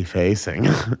way is he facing?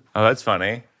 Oh, that's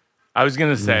funny. I was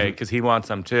going to say, because he wants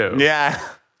some too. Yeah.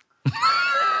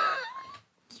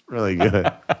 Really good.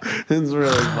 It's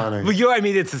really funny. But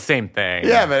it's the same thing.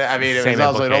 Yeah, but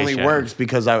it only works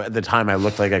because at the time I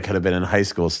looked like I could have been in high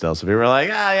school still. So people were like,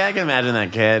 yeah, I can imagine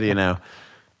that kid,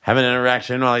 having an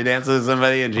interaction while he dances with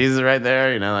somebody and Jesus is right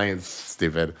there, like it's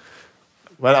stupid.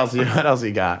 What else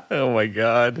you got? Oh my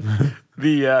God.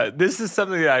 This is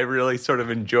something that I really sort of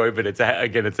enjoy, but it's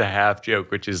a half joke,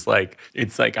 which is like,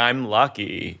 it's like I'm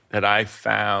lucky that I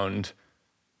found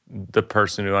the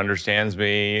person who understands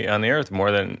me on the earth more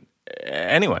than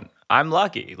anyone. I'm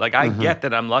lucky. Like, I get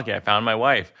that I'm lucky. I found my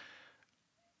wife.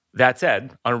 That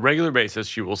said, on a regular basis,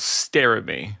 she will stare at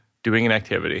me doing an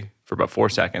activity for about 4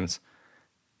 seconds,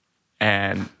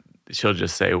 and she'll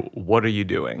just say, "What are you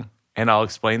doing?" And I'll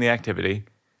explain the activity,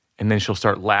 and then she'll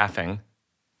start laughing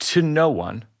to no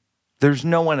one. There's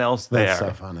no one else there. That's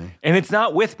so funny. And it's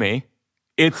not with me.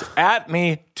 It's at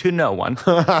me to no one.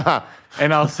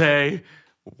 And I'll say,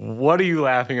 "What are you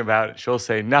laughing about?" She'll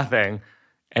say nothing.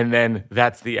 And then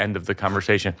that's the end of the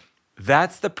conversation.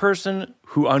 That's the person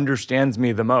who understands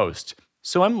me the most.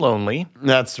 So I'm lonely.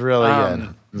 That's really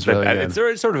good. It's really good.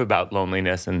 It's sort of about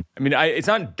loneliness, and I mean, it's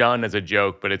not done as a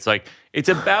joke, but it's like it's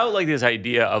about like this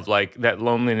idea of like that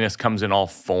loneliness comes in all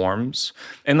forms,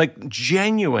 and like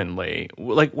genuinely,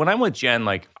 like when I'm with Jen,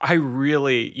 like I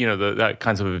really, that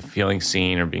concept of feeling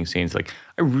seen or being seen is like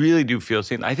I really do feel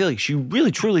seen. I feel like she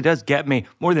really truly does get me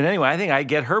more than anyone. I think I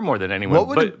get her more than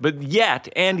anyone. But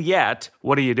yet,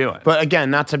 what are you doing? But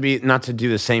again, not to do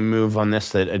the same move on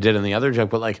this that I did in the other joke,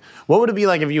 but like, what would it be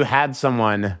like if you had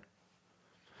someone?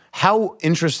 How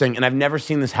interesting, and I've never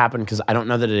seen this happen because I don't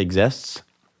know that it exists.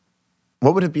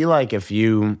 What would it be like if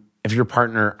your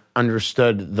partner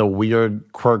understood the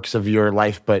weird quirks of your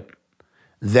life, but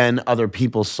then other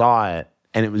people saw it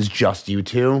and it was just you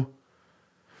two?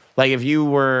 Like if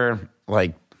you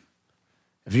had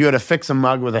to fix a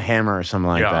mug with a hammer or something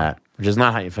like that, which is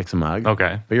not how you fix a mug.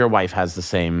 Okay. But your wife has the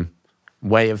same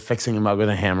way of fixing a mug with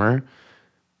a hammer.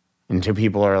 And two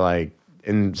people are like,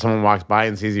 and someone walks by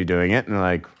and sees you doing it, and they're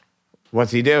like,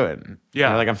 what's he doing? Yeah.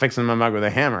 And they're like, I'm fixing my mug with a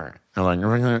hammer.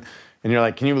 And you're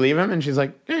like, can you believe him? And she's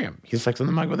like, yeah, he's fixing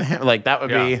the mug with a hammer. Like that would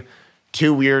be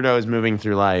two weirdos moving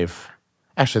through life.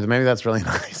 Actually, maybe that's really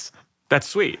nice. That's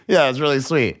sweet. Yeah, it's really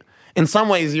sweet. In some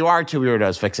ways, you are two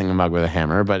weirdos fixing a mug with a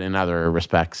hammer, but in other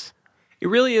respects, it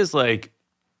really is like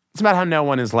it's about how no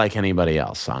one is like anybody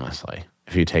else, honestly,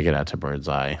 if you take it out to bird's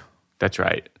eye. That's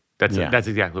right. That's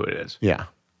exactly what it is. Yeah.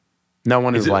 No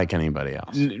one is like anybody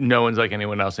else. No one's like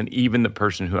anyone else. And even the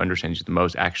person who understands you the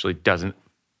most actually doesn't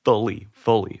fully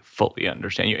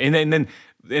understand you. And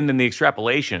then the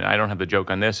extrapolation, I don't have the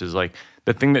joke on this, is like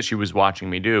the thing that she was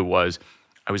watching me do was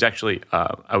I was actually,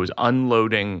 I was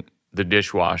unloading the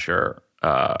dishwasher,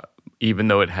 even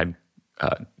though it had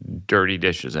dirty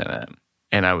dishes in it.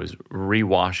 And I was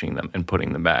rewashing them and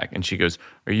putting them back. And she goes,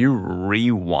 are you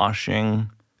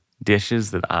rewashing dishes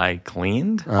that I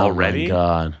cleaned already? Oh, my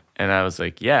God. And I was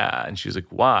like, yeah. And she's like,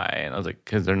 why? And I was like,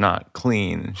 because they're not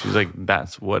clean. And she's like,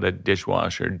 that's what a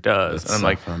dishwasher does. And I'm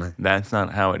like, funny. That's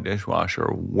not how a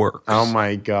dishwasher works. Oh,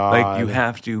 my God. Like, you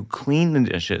have to clean the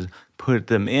dishes, put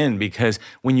them in, because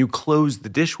when you close the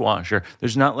dishwasher,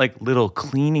 there's not like little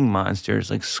cleaning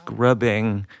monsters like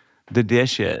scrubbing the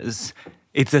dishes.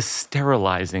 It's a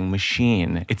sterilizing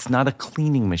machine. It's not a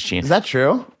cleaning machine. Is that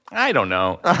true? I don't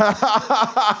know. I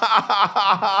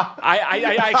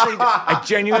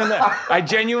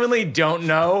genuinely don't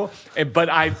know. But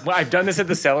I've done this at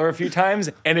the cellar a few times,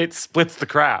 and it splits the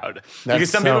crowd. Because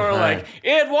some people are like,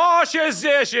 it washes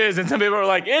dishes, and some people are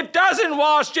like, it doesn't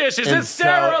wash dishes. It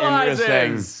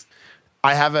sterilizes.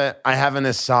 I have an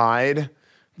aside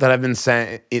that I've been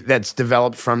saying that's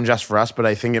developed from Just For Us, but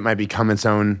I think it might become its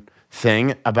own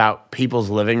thing about people's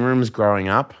living rooms growing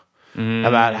up.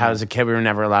 About how as a kid we were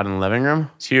never allowed in the living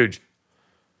room. It's huge.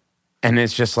 And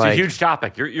it's just like... It's a huge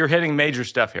topic. You're hitting major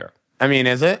stuff here. I mean,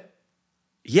 is it?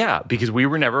 Yeah, because we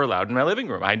were never allowed in my living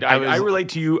room. I relate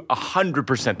to you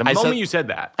 100%. The moment you said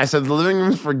that. I said the living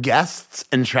room's for guests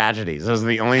and tragedies. Those are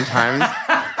the only times...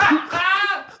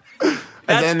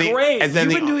 That's great. You've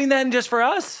been doing that in Just For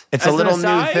Us? It's a little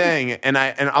new thing. And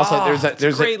also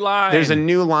there's a line. There's a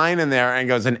new line in there, and it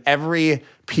goes, and every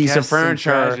piece of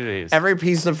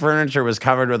furniture was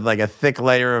covered with like a thick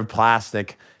layer of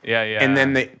plastic. Yeah. And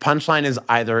then the punchline is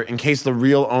either in case the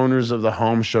real owners of the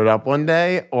home showed up one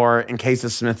day, or in case the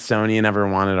Smithsonian ever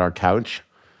wanted our couch.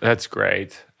 That's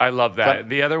great. I love that. But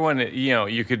the other one,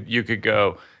 you could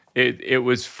go. It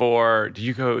was for. Did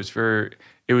you go?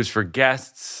 It was for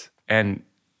guests and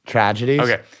tragedies.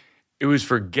 Okay. It was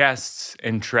for guests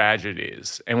and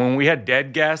tragedies. And when we had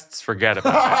dead guests, forget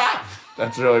about it.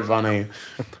 That's really funny.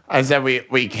 I said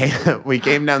we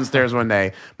came downstairs one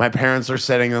day. My parents were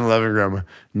sitting in the living room,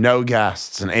 no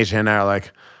guests, and AJ and I are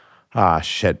like,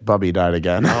 shit, Bubby died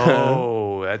again.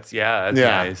 Oh, that's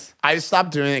nice. I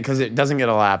stopped doing it because it doesn't get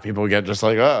a laugh. People get just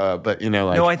like, but like.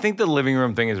 No, I think the living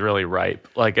room thing is really ripe.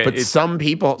 Like, but some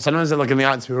people, sometimes they look in the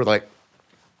audience, people are like,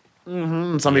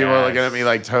 mm-hmm. Some people are looking at me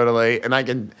like totally,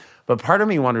 and but part of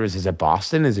me wonders: is it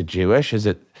Boston? Is it Jewish? Is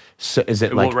it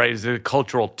like? Well, right. Is it a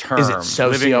cultural term? Is it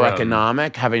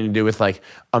socioeconomic, having to do with like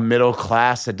a middle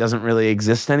class that doesn't really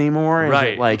exist anymore?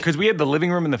 Right. Like, because we had the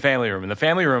living room and the family room, and the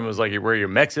family room was like where you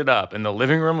mix it up, and the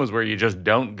living room was where you just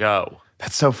don't go.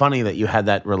 That's so funny that you had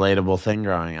that relatable thing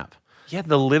growing up. Yeah,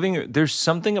 the living. There's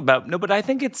something about but I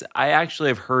think I actually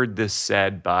have heard this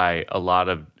said by a lot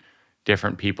of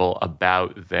different people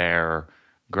about their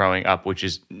growing up, which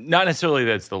is not necessarily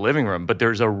that it's the living room, but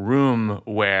there's a room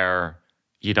where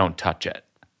you don't touch it.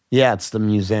 Yeah, it's the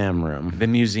museum room. The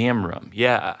museum room,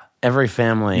 yeah. Every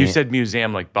family... You said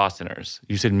museum like Bostoners.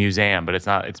 You said museum, but it's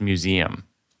not. It's museum.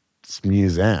 It's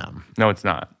museum. No, it's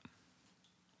not.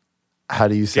 How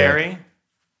do you say Gary?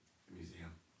 it?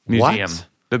 Museum. What?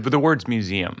 The word's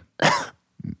museum.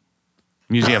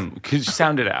 Museum. Could you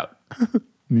sound it out?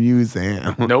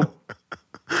 Museum. Nope.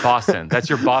 Boston. That's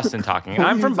your Boston talking.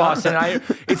 I'm from Boston.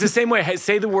 It's the same way.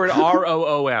 Say the word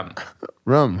ROOM.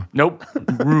 Room. Nope.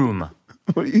 Room.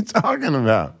 What are you talking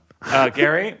about?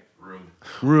 Gary?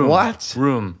 Room. What?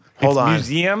 Room. Hold it's on.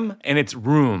 museum and it's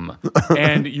room.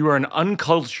 And you are an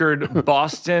uncultured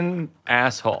Boston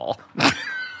asshole.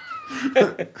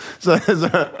 So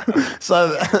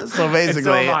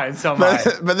basically, So am I.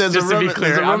 But there's Just a to room. be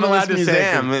clear, There's a room I'm in allowed this to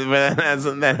say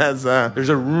museum that has. There's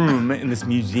a room in this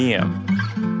museum.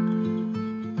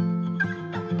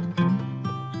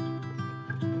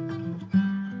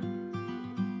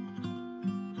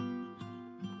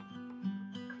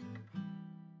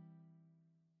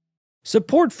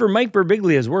 Support for Mike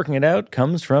Birbiglia's Working It Out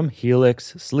comes from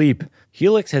Helix Sleep.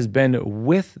 Helix has been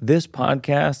with this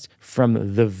podcast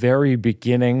from the very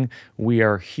beginning. We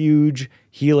are huge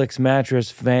Helix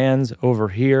mattress fans over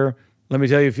here. Let me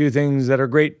tell you a few things that are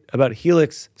great about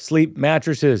Helix Sleep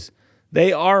mattresses.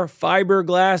 They are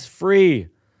fiberglass free.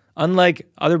 Unlike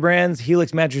other brands,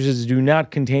 Helix mattresses do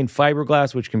not contain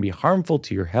fiberglass, which can be harmful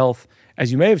to your health.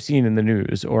 As you may have seen in the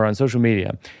news or on social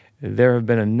media, there have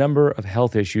been a number of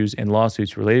health issues and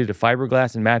lawsuits related to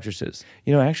fiberglass and mattresses.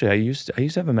 You know, actually, I used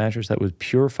to have a mattress that was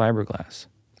pure fiberglass.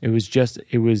 It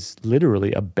was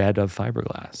literally a bed of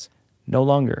fiberglass. No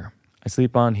longer. I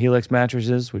sleep on Helix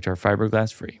mattresses, which are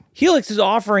fiberglass free. Helix is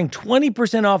offering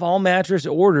 20% off all mattress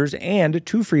orders and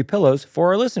 2 free pillows for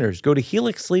our listeners. Go to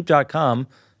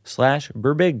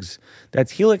helixsleep.com/Birbigs.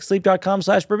 That's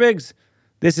helixsleep.com/Birbigs.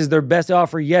 This is their best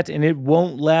offer yet, and it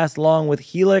won't last long with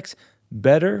Helix.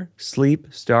 Better sleep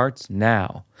starts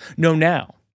now. No,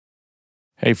 now.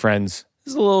 Hey, friends.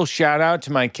 This is a little shout out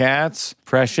to my cats,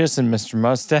 Precious and Mr.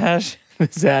 Mustache.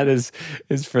 This ad is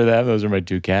for them. Those are my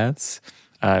 2 cats.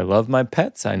 I love my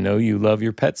pets. I know you love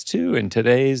your pets too. And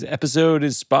today's episode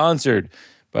is sponsored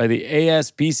by the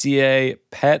ASPCA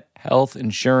Pet Health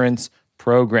Insurance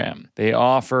Program. They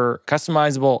offer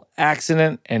customizable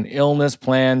accident and illness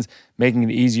plans, making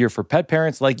it easier for pet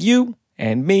parents like you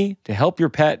and me to help your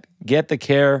pet get the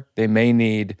care they may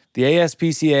need. The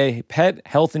ASPCA Pet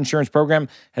Health Insurance Program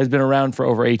has been around for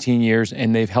over 18 years,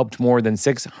 and they've helped more than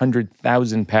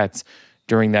 600,000 pets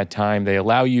during that time. They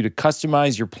allow you to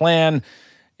customize your plan,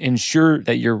 ensure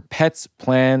that your pet's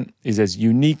plan is as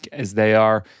unique as they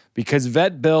are, because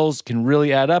vet bills can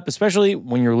really add up, especially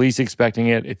when you're least expecting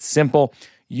it. It's simple.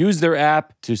 Use their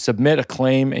app to submit a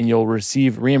claim, and you'll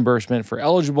receive reimbursement for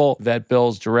eligible vet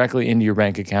bills directly into your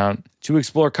bank account. To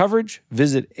explore coverage,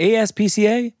 visit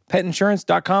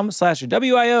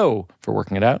aspcapetinsurance.com/WIO for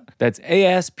Working It Out. That's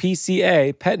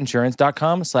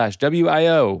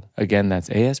aspcapetinsurance.com/WIO. Again, that's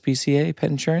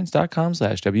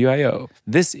aspcapetinsurance.com/WIO.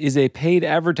 This is a paid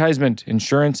advertisement.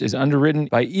 Insurance is underwritten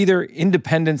by either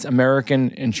Independence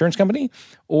American Insurance Company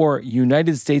or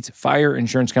United States Fire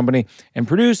Insurance Company and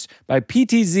produced by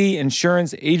PTZ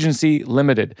Insurance Agency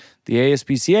Limited. The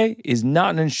ASPCA is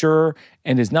not an insurer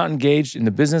and is not engaged in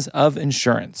the business of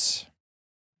insurance.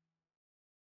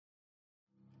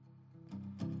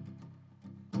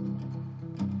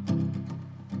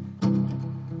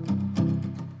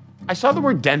 I saw the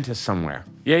word dentist somewhere.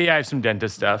 Yeah, I have some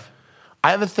dentist stuff.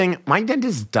 I have a thing. My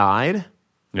dentist died,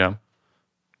 Yeah.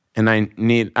 and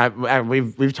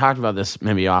we've talked about this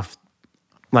maybe off.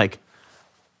 Like,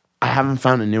 I haven't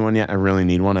found a new one yet. I really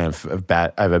need one. I have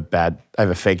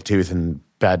a fake tooth and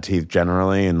bad teeth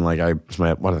generally, and like it's one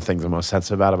of the things I'm most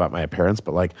sensitive about my appearance.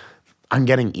 But like, I'm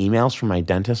getting emails from my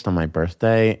dentist on my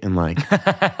birthday, and like,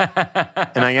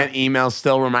 and I get emails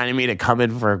still reminding me to come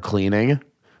in for a cleaning.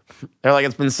 They're like,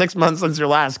 it's been 6 months since your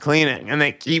last cleaning, and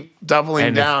they keep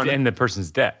doubling down. And the person's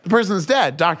dead. The person's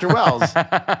dead, Dr. Wells.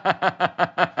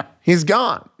 He's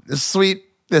gone. This sweet,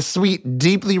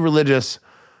 deeply religious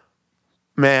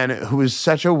man who was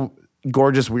such a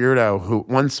gorgeous weirdo who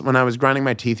once when I was grinding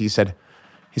my teeth, he said,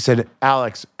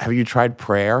 Alex, have you tried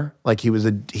prayer? Like he was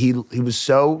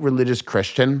so religious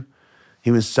Christian. He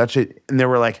was and there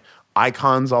were like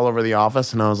icons all over the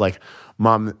office. And I was like,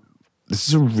 Mom, this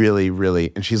is really,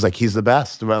 really, and she's like, he's the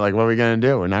best. But like, what are we going to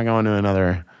do? We're not going to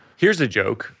another. Here's a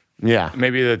joke. Yeah.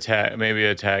 Maybe a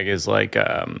tag is like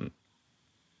the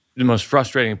most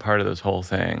frustrating part of this whole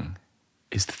thing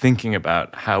is thinking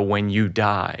about how when you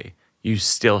die, you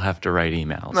still have to write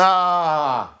emails.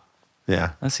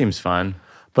 Yeah. That seems fun.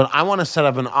 But I want to set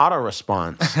up an auto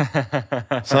response so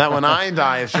that when I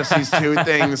die, it's just these 2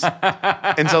 things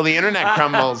until the internet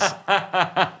crumbles.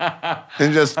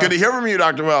 And just, good to hear from you,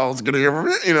 Dr. Wells. Good to hear from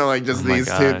you. You know, like just these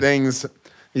 2 things,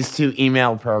 these 2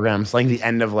 email programs, like the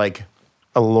end of like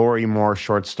a Lori Moore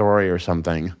short story or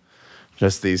something.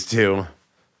 Just these 2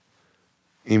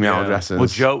 email addresses. Well,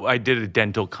 Joe, I did a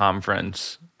dental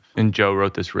conference, and Joe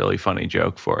wrote this really funny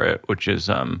joke for it, which is,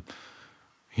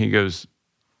 he goes,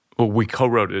 well, we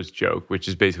co-wrote this joke, which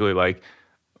is basically like,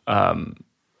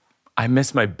 I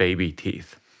miss my baby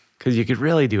teeth, because you could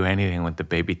really do anything with the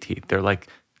baby teeth. They're like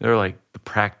the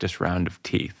practice round of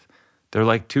teeth. They're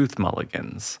like tooth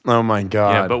mulligans. Oh my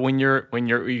God. Yeah, but when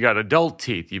you got adult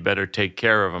teeth, you better take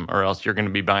care of them, or else you're going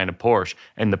to be buying a Porsche,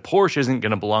 and the Porsche isn't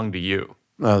going to belong to you.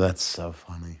 Oh, that's so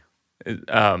funny.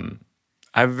 I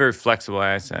have a very flexible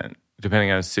accent,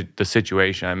 depending on the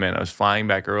situation I'm in. I was flying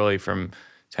back early from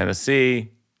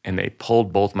Tennessee, and they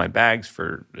pulled both my bags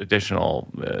for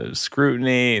additional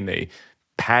scrutiny, and they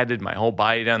patted my whole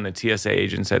body down. The TSA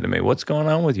agent said to me, "What's going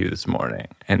on with you this morning?"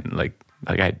 And like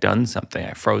I had done something.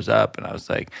 I froze up, and I was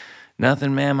like,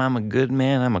 "Nothing, ma'am. I'm a good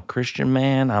man. I'm a Christian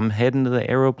man. I'm heading to the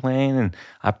aeroplane, and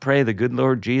I pray the good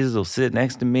Lord Jesus will sit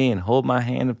next to me and hold my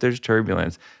hand if there's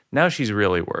turbulence." Now she's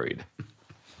really worried.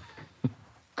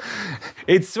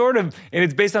 It's sort of, and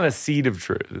it's based on a seed of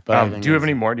truth. Do you have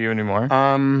any more?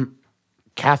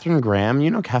 Catherine Graham,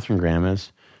 you know who Catherine Graham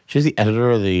is? She's the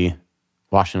editor of the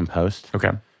Washington Post.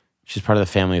 Okay. She's part of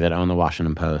the family that owned the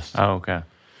Washington Post. Oh, okay.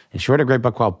 And she wrote a great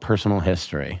book called Personal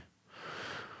History,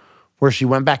 where she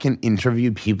went back and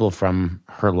interviewed people from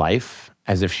her life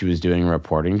as if she was doing a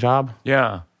reporting job.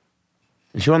 Yeah.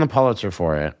 And she won the Pulitzer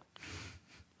for it.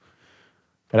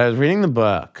 But I was reading the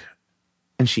book,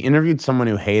 and she interviewed someone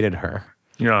who hated her.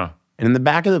 Yeah. And in the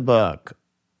back of the book,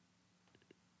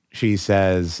 she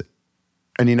says,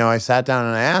 and I sat down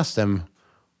and I asked him,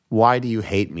 "Why do you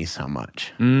hate me so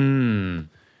much?" And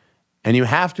you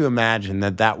have to imagine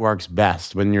that works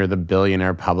best when you're the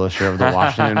billionaire publisher of the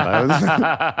Washington Post.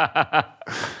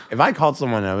 If I called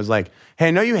someone and I was like, "Hey,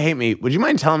 I know you hate me. Would you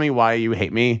mind telling me why you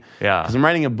hate me?" Yeah. Because I'm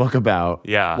writing a book about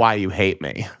why you hate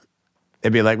me.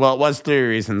 They'd be like, "Well, it was 3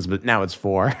 reasons, but now it's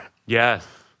 4. Yes.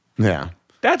 Yeah.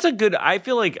 That's a good, I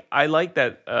feel like I like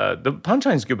that. The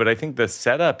punchline's good, but I think the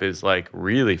setup is like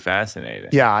really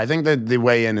fascinating. Yeah, I think that the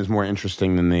way in is more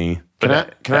interesting than the... Can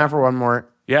I offer one more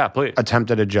Yeah, please. attempt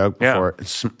at a joke before?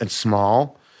 Yeah. It's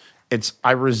small.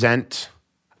 I resent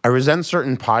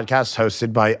certain podcasts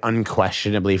hosted by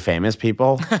unquestionably famous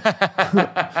people.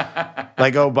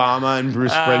 Like Obama and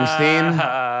Bruce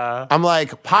Springsteen. I'm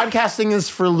like, podcasting is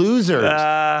for losers.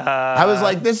 I was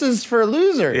like, this is for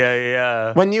losers.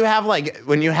 Yeah. When you have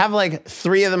like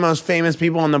 3 of the most famous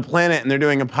people on the planet and they're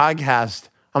doing a podcast,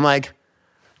 I'm like,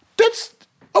 that's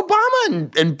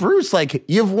Obama and Bruce. Like,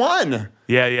 you've won.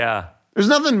 Yeah. There's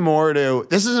nothing more to.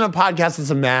 This isn't a podcast. It's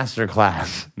a master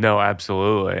class. No,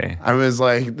 absolutely. I was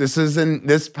like, this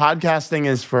podcasting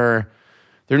is for.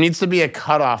 There needs to be a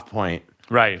cutoff point.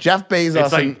 Right. Jeff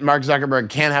Bezos and Mark Zuckerberg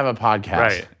can't have a podcast.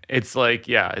 Right. It's like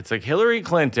Hillary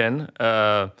Clinton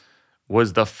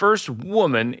was the first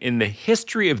woman in the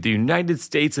history of the United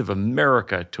States of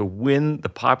America to win the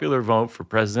popular vote for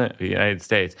president of the United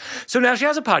States. So now she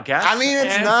has a podcast. I mean,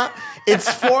 it's not. It's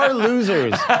for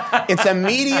losers. It's a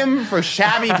medium for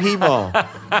shabby people.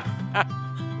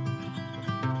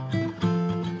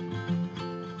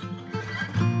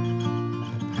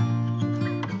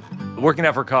 Working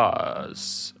Out for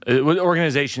Cause, an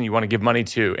organization you want to give money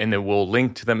to, and then we'll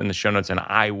link to them in the show notes, and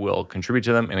I will contribute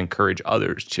to them and encourage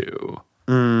others to.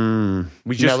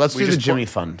 Let's do the Jimmy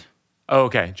Fund. Oh,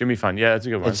 okay. Jimmy Fund. Yeah, that's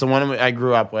a good one. It's the one I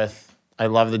grew up with. I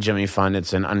love the Jimmy Fund.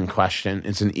 It's an unquestioned.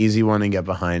 It's an easy one to get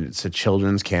behind. It's a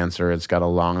children's cancer. It's got a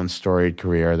long and storied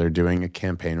career. They're doing a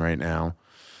campaign right now.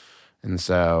 And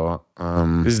so...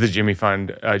 this is the Jimmy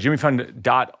Fund,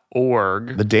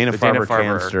 jimmyfund.org. The Dana-Farber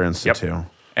Cancer Institute. Yep.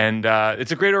 And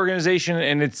it's a great organization,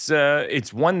 and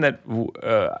it's one that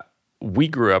we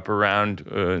grew up around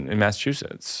in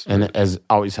Massachusetts. And it has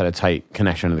always had a tight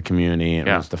connection to the community. It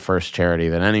was the first charity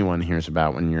that anyone hears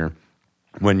about when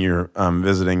you're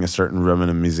visiting a certain room in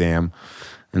a museum.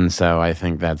 And so I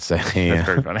think that's very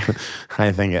funny.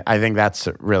 I think that's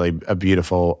really a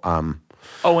beautiful...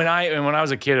 Oh, and when I was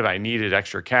a kid, if I needed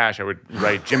extra cash, I would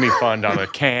write Jimmy Fund on a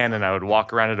can, and I would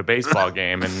walk around at a baseball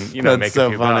game and make a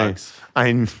few bucks.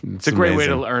 It's a great way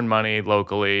to earn money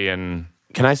locally. And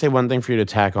can I say one thing for you to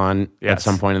tack on at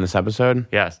some point in this episode?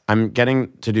 Yes. I'm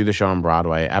getting to do the show on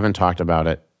Broadway. I haven't talked about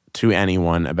it to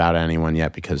anyone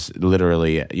yet because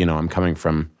literally, I'm coming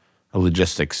from a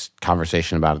logistics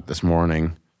conversation about it this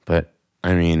morning. But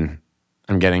I mean,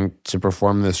 I'm getting to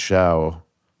perform this show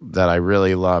that I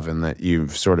really love and that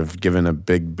you've sort of given a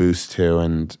big boost to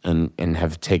and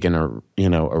have taken a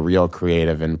real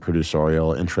creative and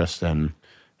producerial interest in.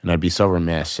 And I'd be so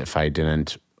remiss if I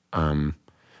didn't,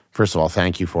 first of all,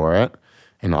 thank you for it.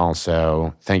 And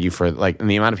also, thank you for like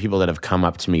the amount of people that have come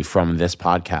up to me from this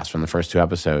podcast, from the first 2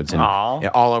 episodes, and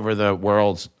all over the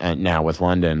world now with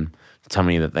London, to tell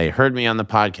me that they heard me on the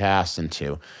podcast and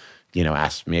to,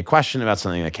 ask me a question about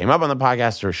something that came up on the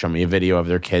podcast or show me a video of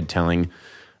their kid telling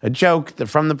a joke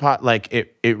from the pod. Like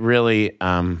it really,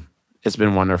 it's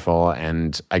been wonderful.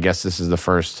 And I guess this is the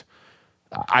first.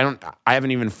 I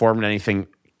haven't even formed anything,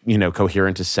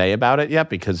 coherent to say about it yet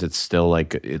because it's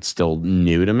still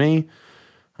new to me.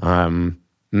 And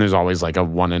there's always like a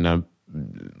one in a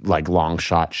like long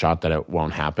shot that it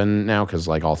won't happen now because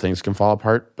like all things can fall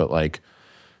apart. But like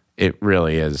it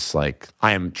really is like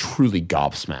I am truly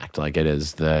gobsmacked. Like it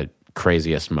is the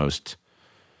craziest, most,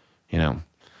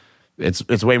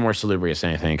 it's way more salubrious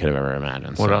than anything I could have ever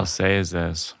imagined. What I'll say is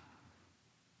this: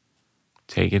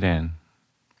 take it in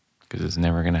because it's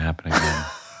never going to happen again.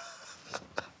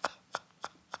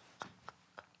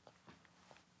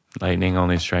 Lightning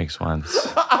only strikes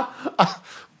once.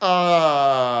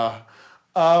 Oh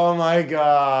my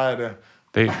God.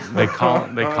 They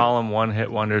call them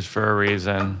one-hit wonders for a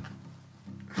reason.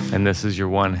 And this is your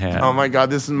one hit. Oh my God,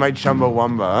 this is my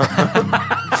Chumbawamba.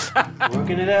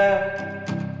 Working it out,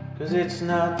 cause it's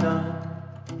not done.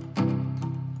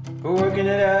 We're working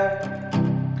it out,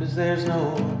 cause there's no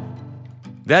one.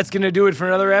 That's going to do it for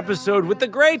another episode with the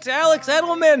great Alex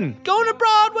Edelman. Going to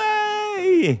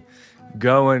Broadway!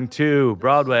 Going to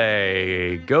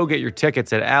Broadway. Go get your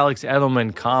tickets at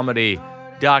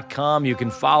alexedelmancomedy.com. You can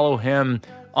follow him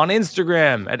on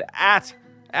Instagram at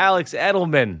Alex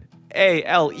Edelman,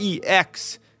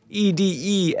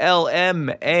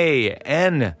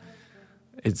 AlexEdelman.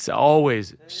 It's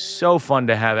always so fun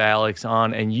to have Alex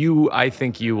on, and I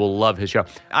think you will love his show.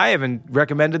 I haven't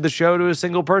recommended the show to a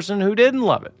single person who didn't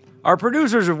love it. Our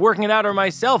producers of Working It Out are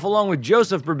myself, along with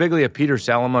Joseph Berbiglia, Peter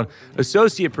Salomon,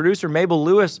 associate producer Mabel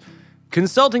Lewis,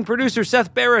 consulting producer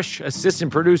Seth Barish,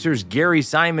 assistant producers Gary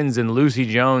Simons and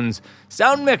Lucy Jones,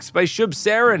 sound mix by Shub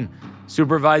Sarin,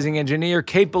 supervising engineer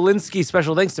Kate Belinsky.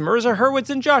 Special thanks to Mirza Hurwitz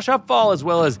and Josh Upfall, as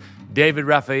well as David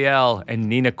Raphael and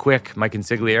Nina Quick. My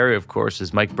consigliere, of course,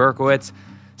 is Mike Berkowitz.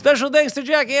 Special thanks to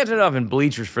Jack Antonoff and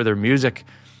Bleachers for their music.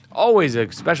 Always a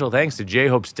special thanks to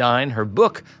J-Hope Stein. Her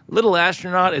book, Little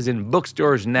Astronaut, is in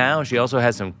bookstores now. She also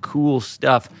has some cool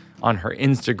stuff on her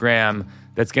Instagram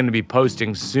that's going to be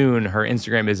posting soon. Her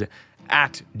Instagram is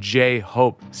at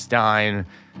J-Hope Stein.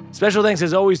 Special thanks,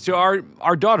 as always, to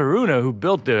our daughter, Una, who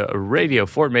built a radio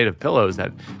fort made of pillows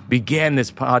that began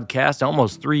this podcast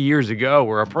almost 3 years ago.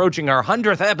 We're approaching our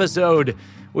 100th episode,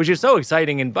 which is so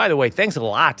exciting. And by the way, thanks a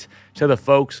lot to the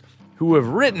folks who have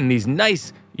written these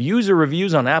nice user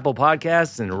reviews on Apple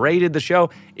Podcasts and rated the show.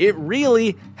 It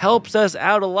really helps us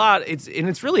out a lot.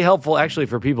 It's really helpful, actually,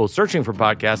 for people searching for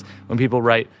podcasts when people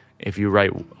write. If you write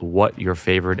what your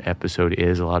favorite episode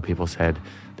is, a lot of people said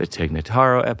the Tig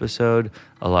Notaro episode.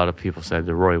 A lot of people said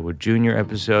the Roy Wood Jr.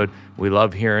 episode. We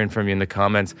love hearing from you in the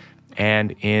comments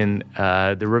and in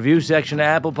the review section of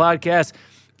Apple Podcasts.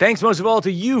 Thanks most of all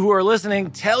to you who are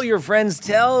listening. Tell your friends,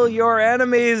 tell your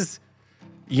enemies.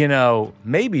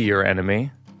 Maybe your enemy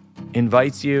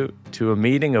invites you to a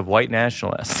meeting of white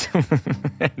nationalists.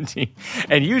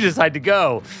 and you decide to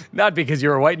go, not because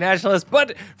you're a white nationalist,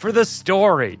 but for the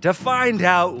story, to find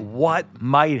out what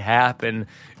might happen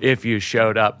if you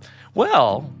showed up.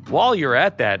 Well, while you're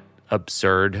at that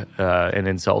absurd and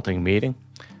insulting meeting,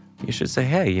 you should say,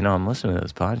 hey, I'm listening to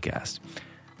this podcast.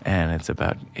 And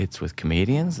it's with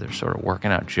comedians. They're sort of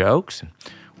working out jokes and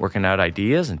working out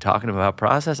ideas and talking about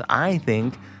process. I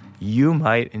think you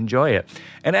might enjoy it.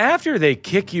 And after they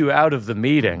kick you out of the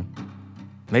meeting,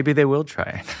 maybe they will try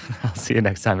it. I'll see you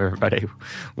next time, everybody.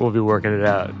 We'll be working it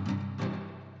out.